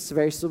doing is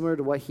very similar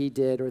to what he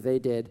did or they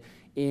did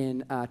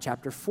in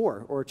chapter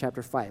 4 or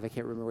chapter 5. I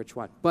can't remember which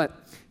one. But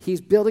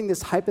he's building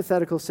this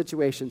hypothetical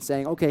situation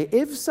saying, okay,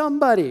 if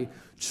somebody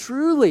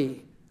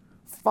truly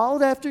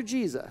followed after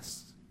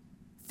Jesus,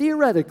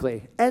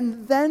 theoretically,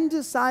 and then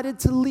decided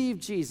to leave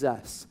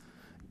Jesus,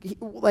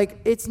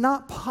 it's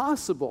not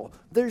possible.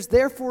 There's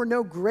therefore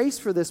no grace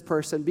for this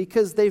person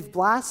because they've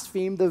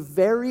blasphemed the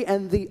very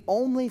and the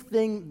only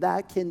thing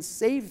that can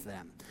save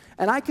them.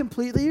 And I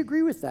completely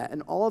agree with that,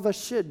 and all of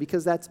us should,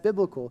 because that's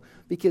biblical,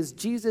 because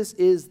Jesus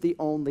is the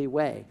only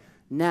way.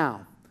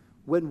 Now,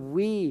 when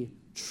we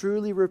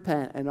truly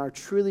repent and are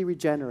truly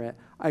regenerate,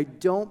 I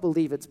don't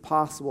believe it's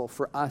possible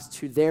for us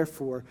to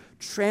therefore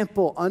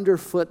trample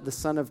underfoot the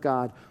Son of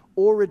God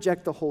or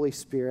reject the Holy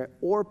Spirit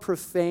or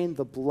profane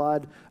the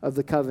blood of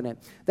the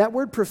covenant. That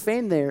word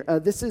profane there,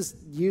 this is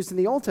used in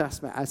the Old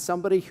Testament as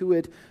somebody who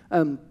would,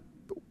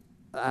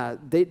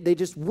 they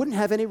just wouldn't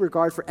have any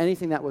regard for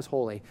anything that was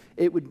holy.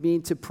 It would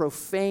mean to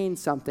profane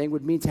something,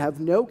 would mean to have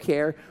no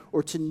care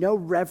or to no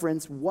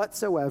reverence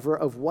whatsoever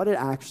of what it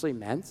actually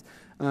meant.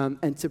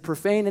 And to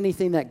profane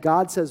anything that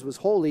God says was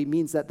holy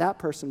means that that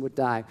person would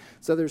die.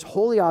 So there's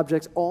holy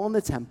objects all in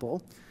the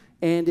temple,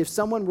 and if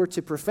someone were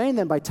to profane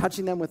them by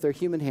touching them with their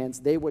human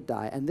hands, they would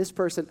die. And this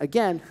person,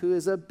 again, who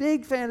is a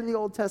big fan of the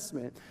Old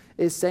Testament,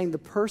 is saying the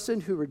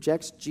person who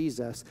rejects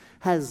Jesus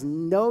has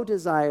no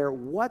desire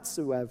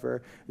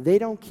whatsoever. They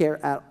don't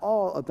care at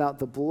all about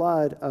the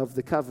blood of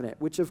the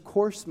covenant, which of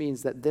course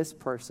means that this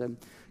person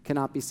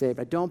cannot be saved.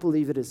 I don't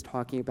believe it is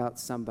talking about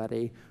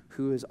somebody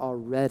who is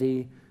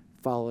already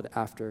followed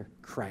after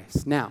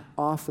Christ. Now,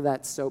 off of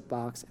that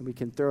soapbox, and we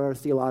can throw our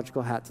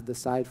theological hat to the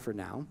side for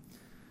now,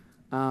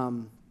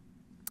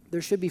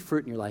 there should be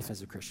fruit in your life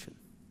as a Christian.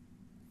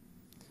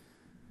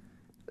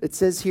 It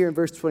says here in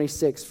verse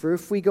 26, "For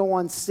if we go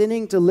on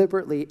sinning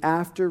deliberately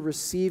after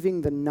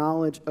receiving the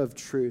knowledge of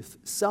truth,"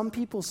 some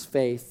people's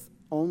faith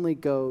only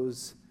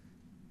goes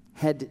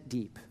head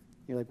deep.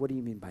 You're like, what do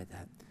you mean by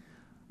that?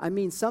 I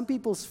mean, some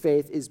people's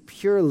faith is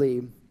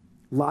purely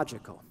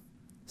logical.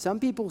 Some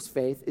people's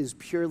faith is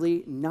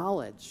purely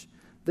knowledge.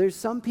 There's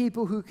some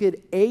people who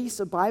could ace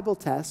a Bible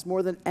test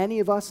more than any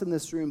of us in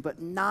this room,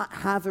 but not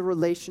have a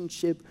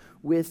relationship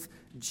with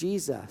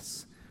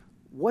Jesus.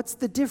 What's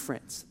the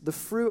difference? The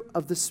fruit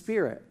of the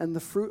Spirit and the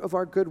fruit of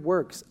our good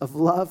works, of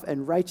love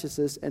and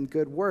righteousness and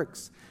good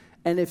works.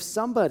 And if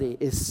somebody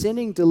is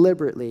sinning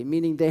deliberately,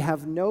 meaning they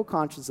have no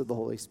conscience of the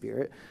Holy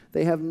Spirit,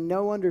 they have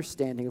no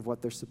understanding of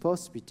what they're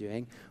supposed to be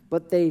doing,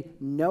 but they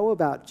know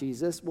about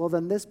Jesus, well,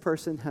 then this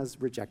person has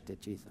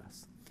rejected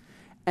Jesus.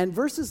 And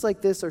verses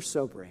like this are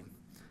sobering.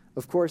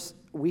 Of course,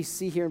 we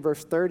see here in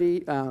verse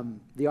 30,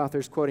 the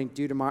author's quoting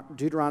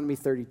Deuteronomy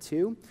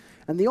 32.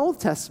 And the Old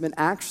Testament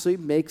actually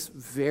makes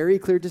very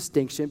clear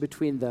distinction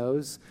between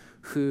those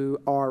who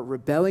are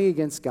rebelling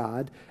against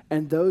God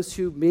and those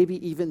who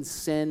maybe even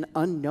sin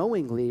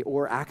unknowingly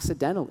or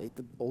accidentally.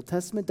 The Old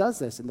Testament does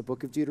this in the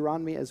book of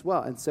Deuteronomy as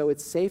well. And so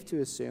it's safe to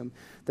assume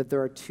that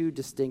there are two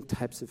distinct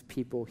types of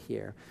people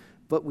here.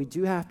 But we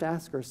do have to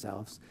ask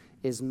ourselves,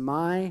 is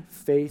my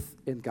faith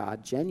in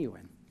God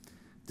genuine?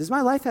 Does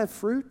my life have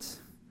fruit?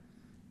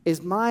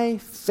 Is my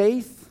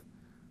faith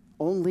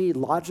only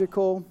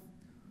logical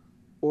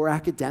or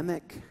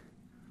academic?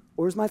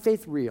 Or is my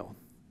faith real?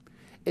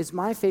 Is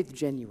my faith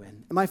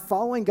genuine? Am I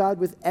following God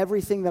with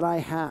everything that I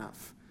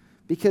have?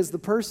 Because the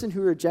person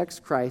who rejects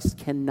Christ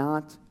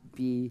cannot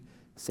be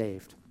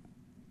saved.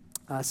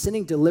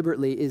 Sinning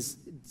deliberately is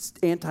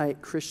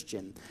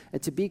anti-Christian.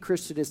 And to be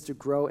Christian is to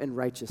grow in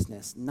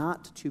righteousness,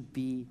 not to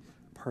be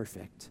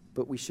perfect.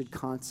 But we should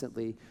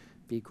constantly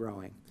be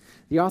growing.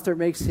 The author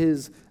makes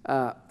his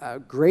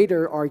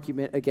greater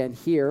argument again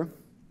here.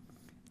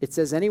 It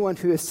says, anyone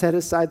who has set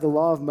aside the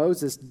law of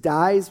Moses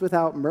dies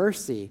without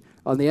mercy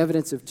on the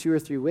evidence of 2 or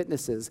 3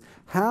 witnesses.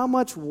 How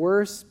much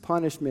worse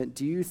punishment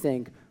do you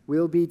think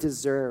will be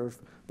deserved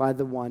by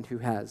the one who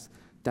has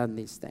done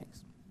these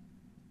things?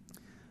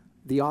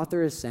 The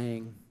author is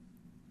saying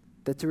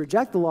that to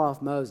reject the law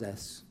of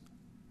Moses,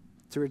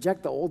 to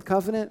reject the old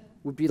covenant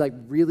would be like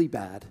really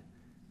bad,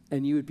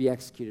 and you would be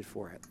executed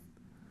for it.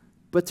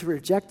 But to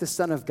reject the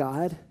Son of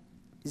God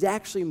is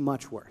actually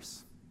much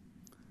worse.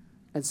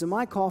 And so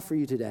my call for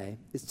you today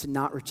is to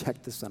not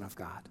reject the Son of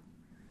God.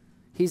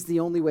 He's the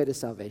only way to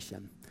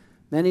salvation.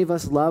 Many of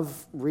us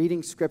love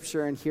reading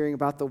Scripture and hearing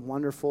about the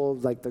wonderful,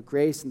 like the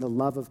grace and the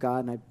love of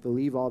God, and I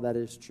believe all that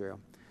is true.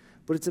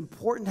 But it's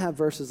important to have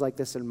verses like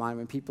this in mind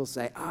when people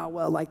say,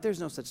 there's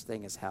no such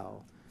thing as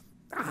hell.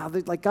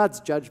 Like God's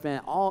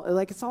judgment,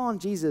 it's all on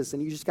Jesus,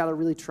 and you just got to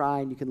really try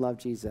and you can love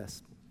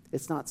Jesus.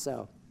 It's not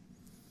so.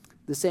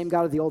 The same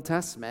God of the Old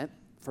Testament,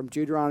 from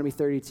Deuteronomy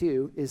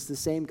 32, is the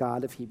same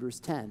God of Hebrews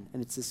 10,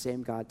 and it's the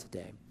same God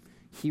today.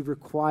 He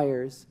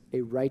requires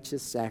a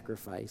righteous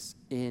sacrifice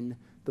in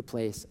the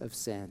place of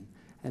sin,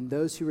 and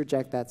those who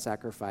reject that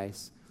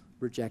sacrifice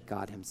reject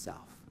God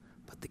himself.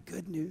 But the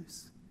good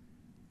news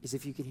is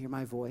if you can hear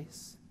my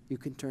voice, you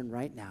can turn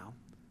right now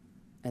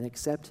and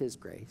accept his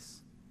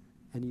grace,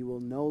 and you will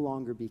no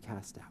longer be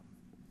cast out.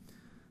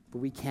 But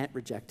we can't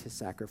reject his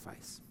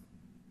sacrifice.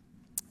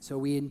 So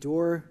we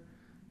endure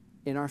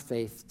in our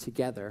faith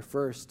together.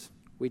 First,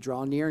 we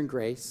draw near in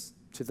grace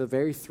to the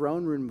very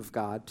throne room of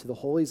God, to the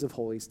holies of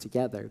holies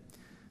together.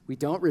 We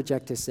don't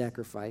reject his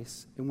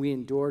sacrifice, and we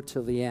endure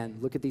till the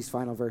end. Look at these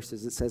final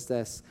verses. It says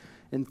this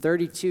in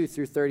 32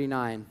 through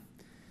 39.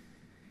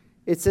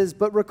 It says,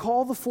 but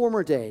recall the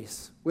former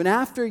days, when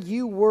after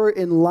you were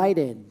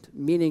enlightened,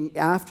 meaning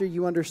after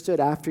you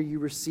understood, after you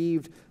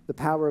received the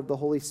power of the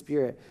Holy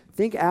Spirit,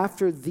 think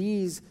after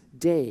these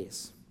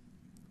days,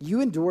 You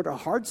endured a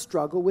hard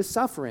struggle with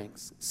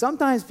sufferings,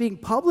 sometimes being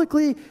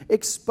publicly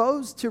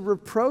exposed to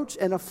reproach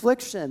and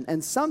affliction,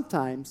 and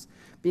sometimes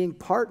being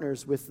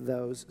partners with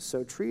those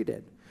so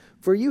treated.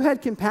 For you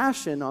had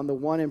compassion on the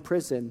one in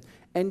prison,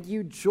 and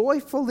you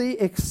joyfully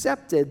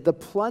accepted the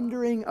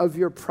plundering of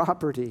your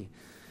property,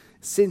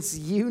 since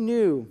you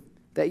knew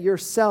that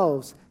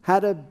yourselves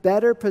had a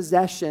better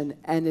possession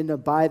and an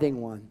abiding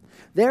one.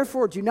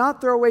 Therefore, do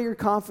not throw away your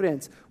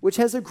confidence, which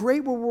has a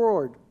great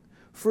reward.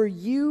 For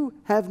you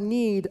have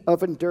need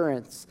of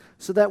endurance,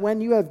 so that when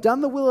you have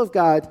done the will of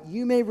God,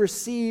 you may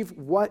receive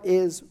what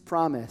is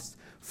promised.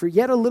 For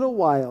yet a little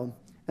while,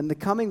 and the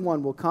coming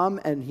one will come,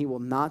 and he will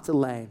not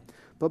delay.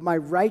 But my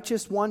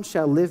righteous one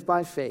shall live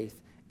by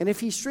faith. And if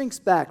he shrinks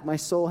back, my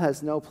soul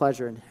has no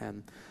pleasure in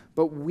him.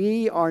 But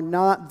we are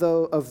not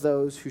of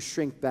those who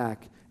shrink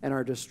back and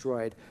are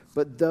destroyed,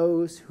 but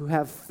those who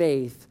have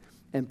faith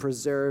and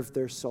preserve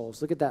their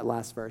souls. Look at that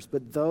last verse.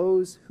 But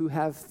those who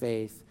have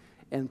faith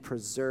and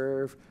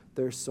preserve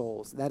their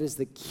souls. That is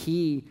the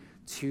key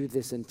to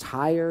this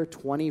entire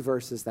 20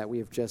 verses that we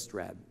have just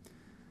read.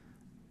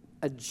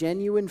 A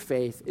genuine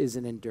faith is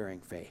an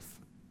enduring faith.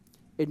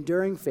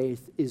 Enduring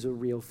faith is a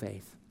real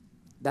faith.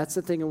 That's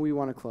the thing that we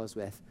want to close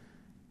with.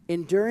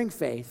 Enduring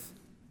faith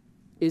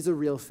is a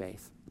real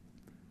faith.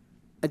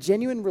 A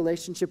genuine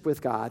relationship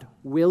with God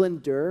will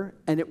endure,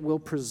 and it will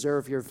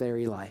preserve your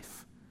very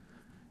life.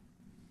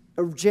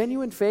 A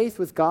genuine faith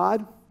with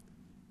God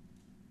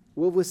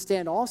will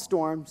withstand all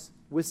storms,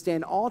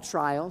 withstand all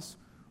trials,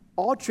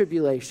 all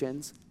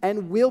tribulations,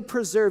 and will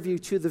preserve you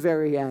to the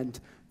very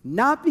end.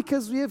 Not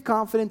because we have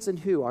confidence in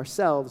who?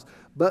 Ourselves,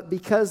 but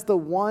because the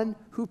one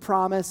who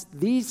promised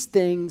these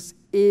things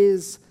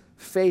is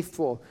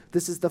faithful.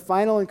 This is the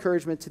final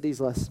encouragement to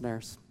these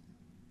listeners.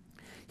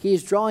 He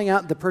is drawing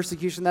out the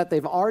persecution that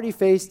they've already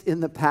faced in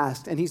the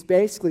past, and he's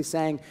basically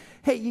saying,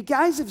 hey, you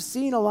guys have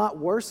seen a lot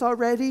worse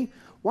already.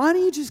 Why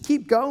don't you just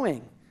keep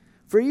going?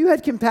 For you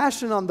had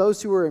compassion on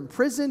those who were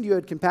imprisoned. You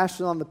had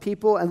compassion on the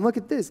people. And look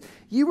at this.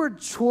 You were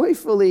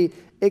joyfully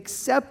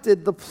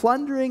accepted the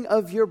plundering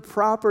of your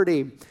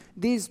property.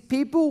 These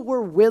people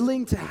were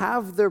willing to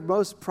have their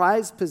most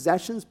prized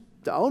possessions.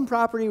 To own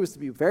property was to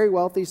be very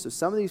wealthy. So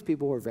some of these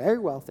people were very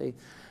wealthy.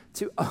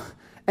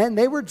 And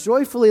they were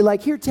joyfully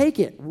like, here, take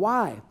it.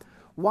 Why?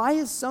 Why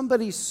is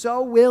somebody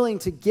so willing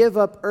to give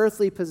up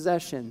earthly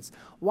possessions?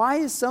 Why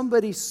is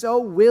somebody so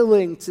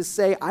willing to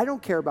say, I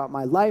don't care about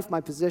my life,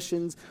 my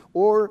positions,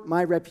 or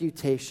my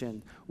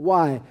reputation?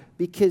 Why?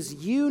 Because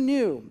you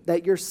knew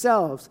that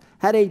yourselves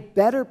had a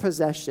better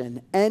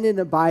possession and an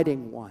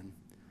abiding one.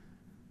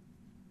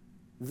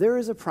 There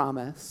is a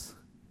promise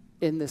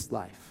in this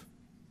life.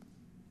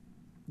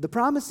 The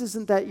promise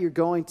isn't that you're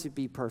going to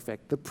be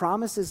perfect. The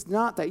promise is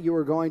not that you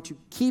are going to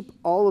keep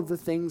all of the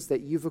things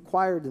that you've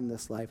acquired in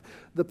this life.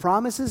 The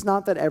promise is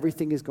not that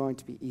everything is going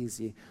to be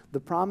easy. The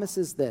promise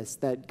is this,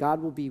 that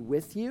God will be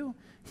with you.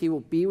 He will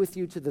be with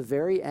you to the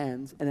very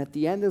end. And at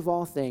the end of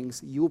all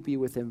things, you will be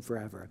with him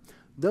forever.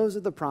 Those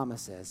are the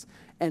promises.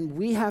 And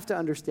we have to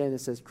understand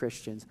this as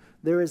Christians.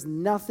 There is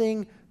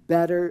nothing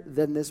better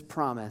than this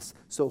promise.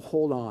 So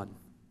hold on.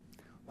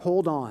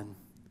 Hold on.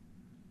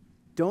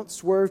 Don't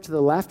swerve to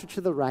the left or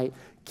to the right.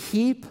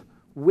 Keep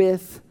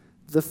with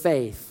the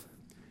faith.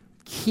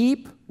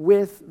 Keep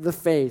with the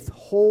faith.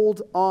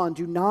 Hold on.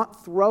 Do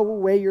not throw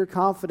away your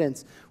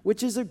confidence,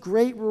 which is a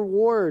great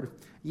reward.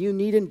 You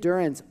need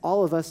endurance.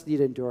 All of us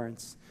need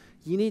endurance.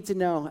 You need to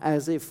know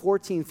as a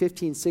 14,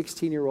 15,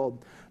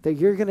 16-year-old that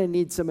you're going to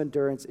need some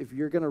endurance if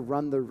you're going to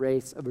run the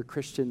race of a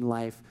Christian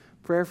life.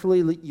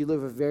 Prayerfully, you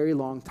live a very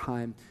long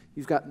time.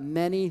 You've got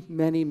many,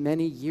 many,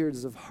 many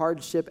years of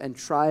hardship and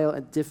trial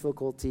and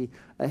difficulty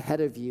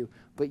ahead of you,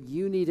 but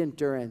you need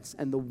endurance,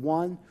 and the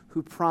one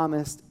who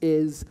promised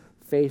is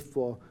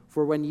faithful.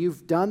 For when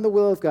you've done the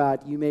will of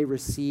God, you may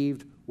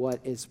receive what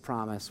is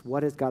promised.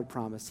 What has God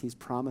promised? He's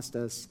promised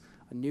us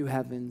a new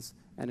heavens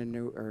and a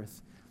new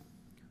earth.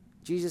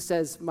 Jesus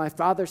says, my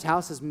Father's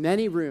house has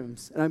many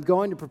rooms, and I'm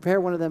going to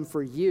prepare one of them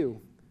for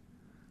you.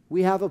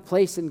 We have a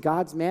place in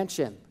God's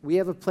mansion. We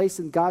have a place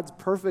in God's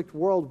perfect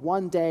world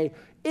one day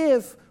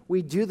if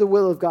we do the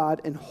will of God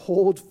and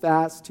hold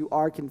fast to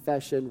our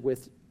confession, which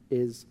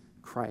is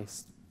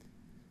Christ.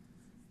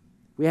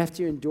 We have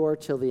to endure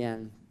till the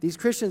end. These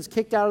Christians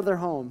kicked out of their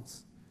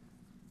homes,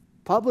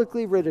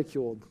 publicly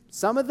ridiculed,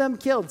 some of them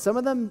killed, some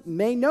of them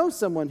may know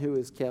someone who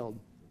is killed.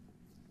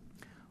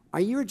 Are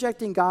you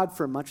rejecting God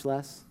for much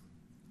less?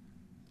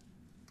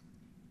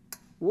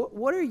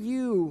 What are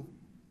you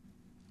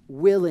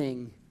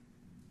willing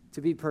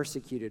to be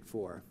persecuted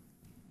for?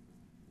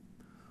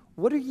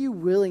 What are you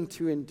willing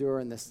to endure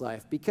in this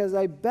life? Because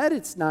I bet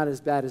it's not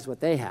as bad as what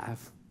they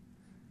have.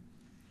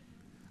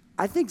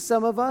 I think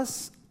some of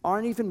us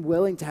aren't even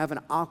willing to have an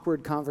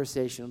awkward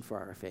conversation for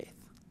our faith.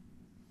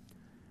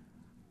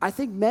 I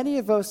think many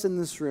of us in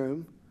this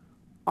room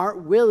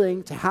aren't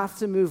willing to have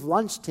to move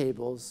lunch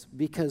tables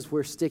because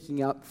we're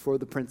sticking up for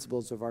the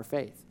principles of our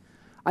faith.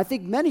 I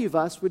think many of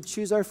us would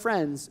choose our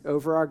friends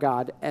over our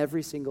God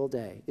every single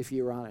day, if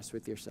you were honest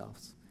with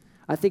yourselves.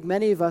 I think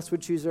many of us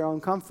would choose our own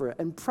comfort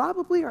and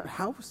probably our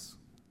house.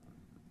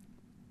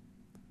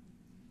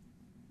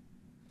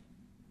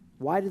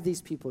 Why did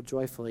these people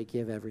joyfully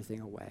give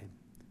everything away?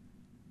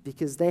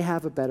 Because they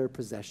have a better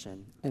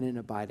possession and an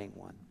abiding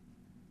one.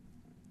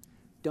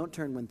 Don't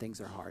turn when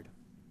things are hard.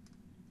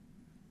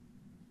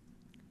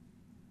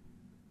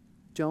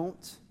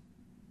 Don't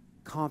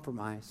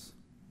compromise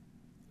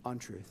on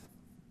truth.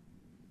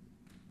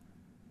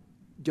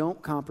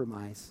 Don't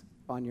compromise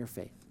on your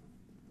faith.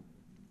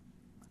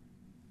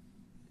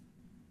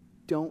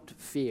 Don't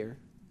fear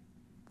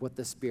what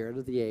the spirit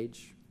of the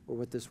age or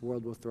what this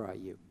world will throw at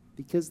you,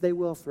 because they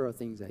will throw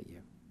things at you.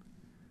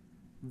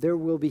 There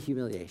will be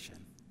humiliation.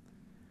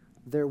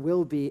 There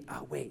will be,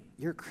 oh, wait,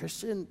 you're a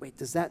Christian? Wait,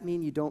 does that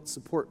mean you don't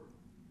support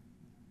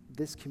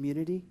this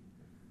community?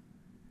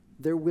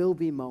 There will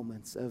be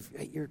moments of,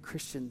 hey, you're a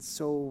Christian,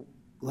 so,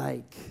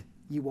 like,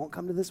 you won't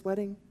come to this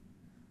wedding?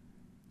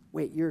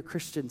 Wait, you're a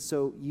Christian,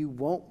 so you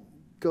won't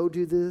go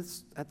do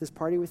this at this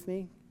party with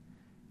me?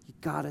 You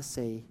gotta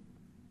say,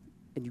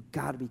 and you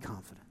gotta be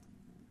confident.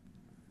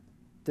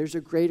 There's a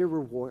greater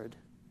reward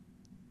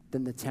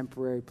than the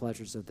temporary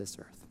pleasures of this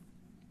earth.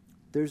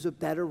 There's a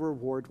better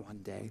reward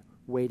one day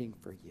waiting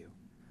for you.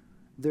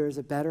 There is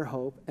a better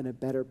hope and a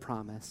better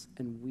promise,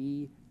 and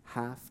we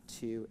have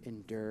to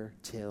endure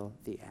till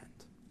the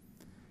end.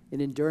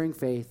 An enduring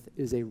faith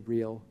is a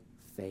real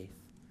faith.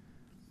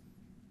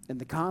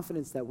 And the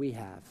confidence that we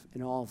have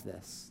in all of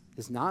this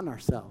is not in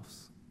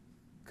ourselves.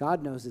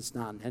 God knows it's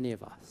not in any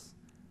of us,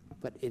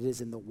 but it is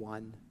in the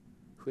one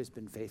who has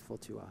been faithful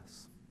to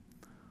us.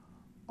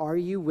 Are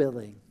you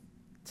willing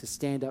to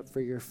stand up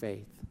for your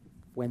faith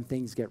when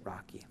things get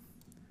rocky?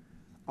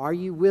 Are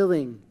you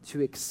willing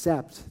to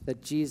accept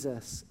that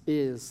Jesus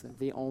is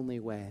the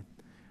only way?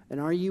 And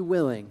are you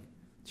willing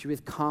to,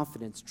 with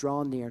confidence,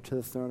 draw near to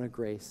the throne of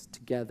grace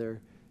together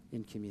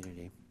in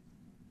community?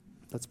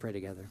 Let's pray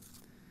together.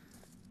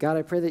 God,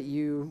 I pray that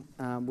you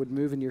would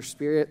move in your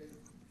spirit,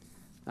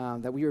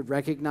 that we would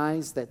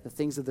recognize that the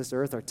things of this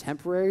earth are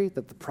temporary,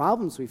 that the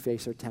problems we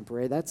face are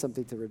temporary. That's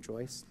something to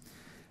rejoice.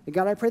 And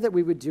God, I pray that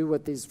we would do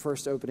what these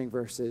first opening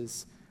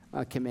verses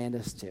command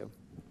us to.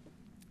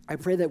 I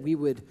pray that we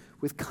would,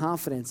 with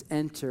confidence,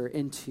 enter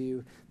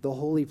into the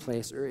holy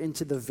place or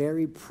into the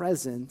very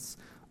presence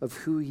of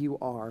who you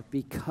are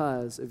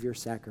because of your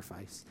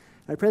sacrifice.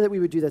 And I pray that we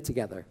would do that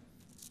together.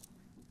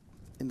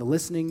 In the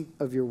listening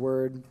of your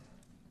word,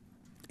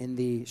 in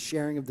the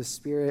sharing of the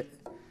Spirit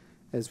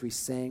as we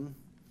sing,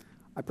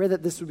 I pray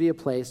that this would be a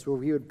place where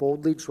we would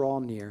boldly draw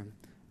near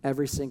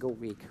every single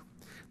week.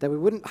 That we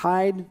wouldn't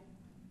hide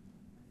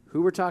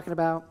who we're talking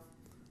about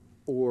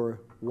or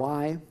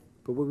why,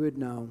 but we would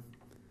know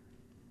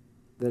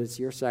that it's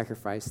your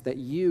sacrifice, that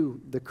you,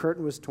 the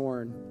curtain was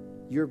torn,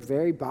 your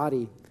very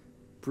body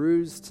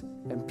bruised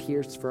and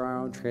pierced for our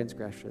own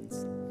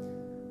transgressions.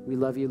 We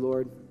love you,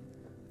 Lord.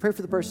 Pray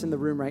for the person in the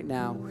room right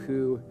now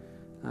who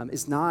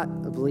is not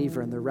a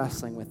believer and they're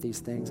wrestling with these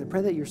things. I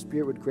pray that your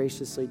Spirit would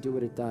graciously do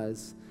what it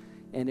does,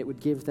 and it would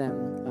give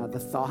them the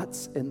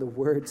thoughts and the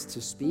words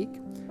to speak,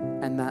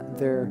 and that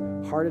their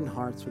hardened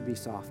hearts would be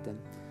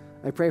softened.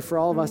 I pray for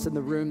all of us in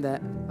the room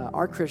that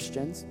are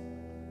Christians,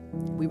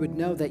 we would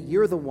know that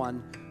you're the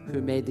one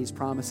who made these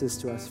promises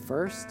to us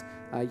first.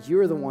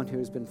 You're the one who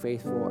has been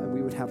faithful, and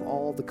we would have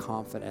all the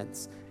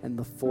confidence and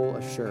the full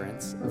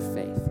assurance of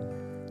faith.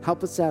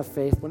 Help us to have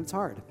faith when it's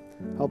hard.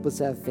 Help us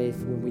to have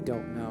faith when we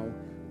don't know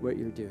what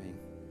you're doing.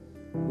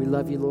 We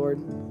love you,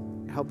 Lord.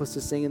 Help us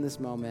to sing in this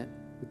moment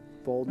with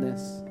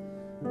boldness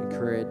and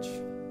courage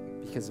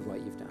because of what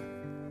you've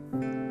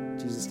done. In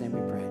Jesus' name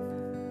we pray.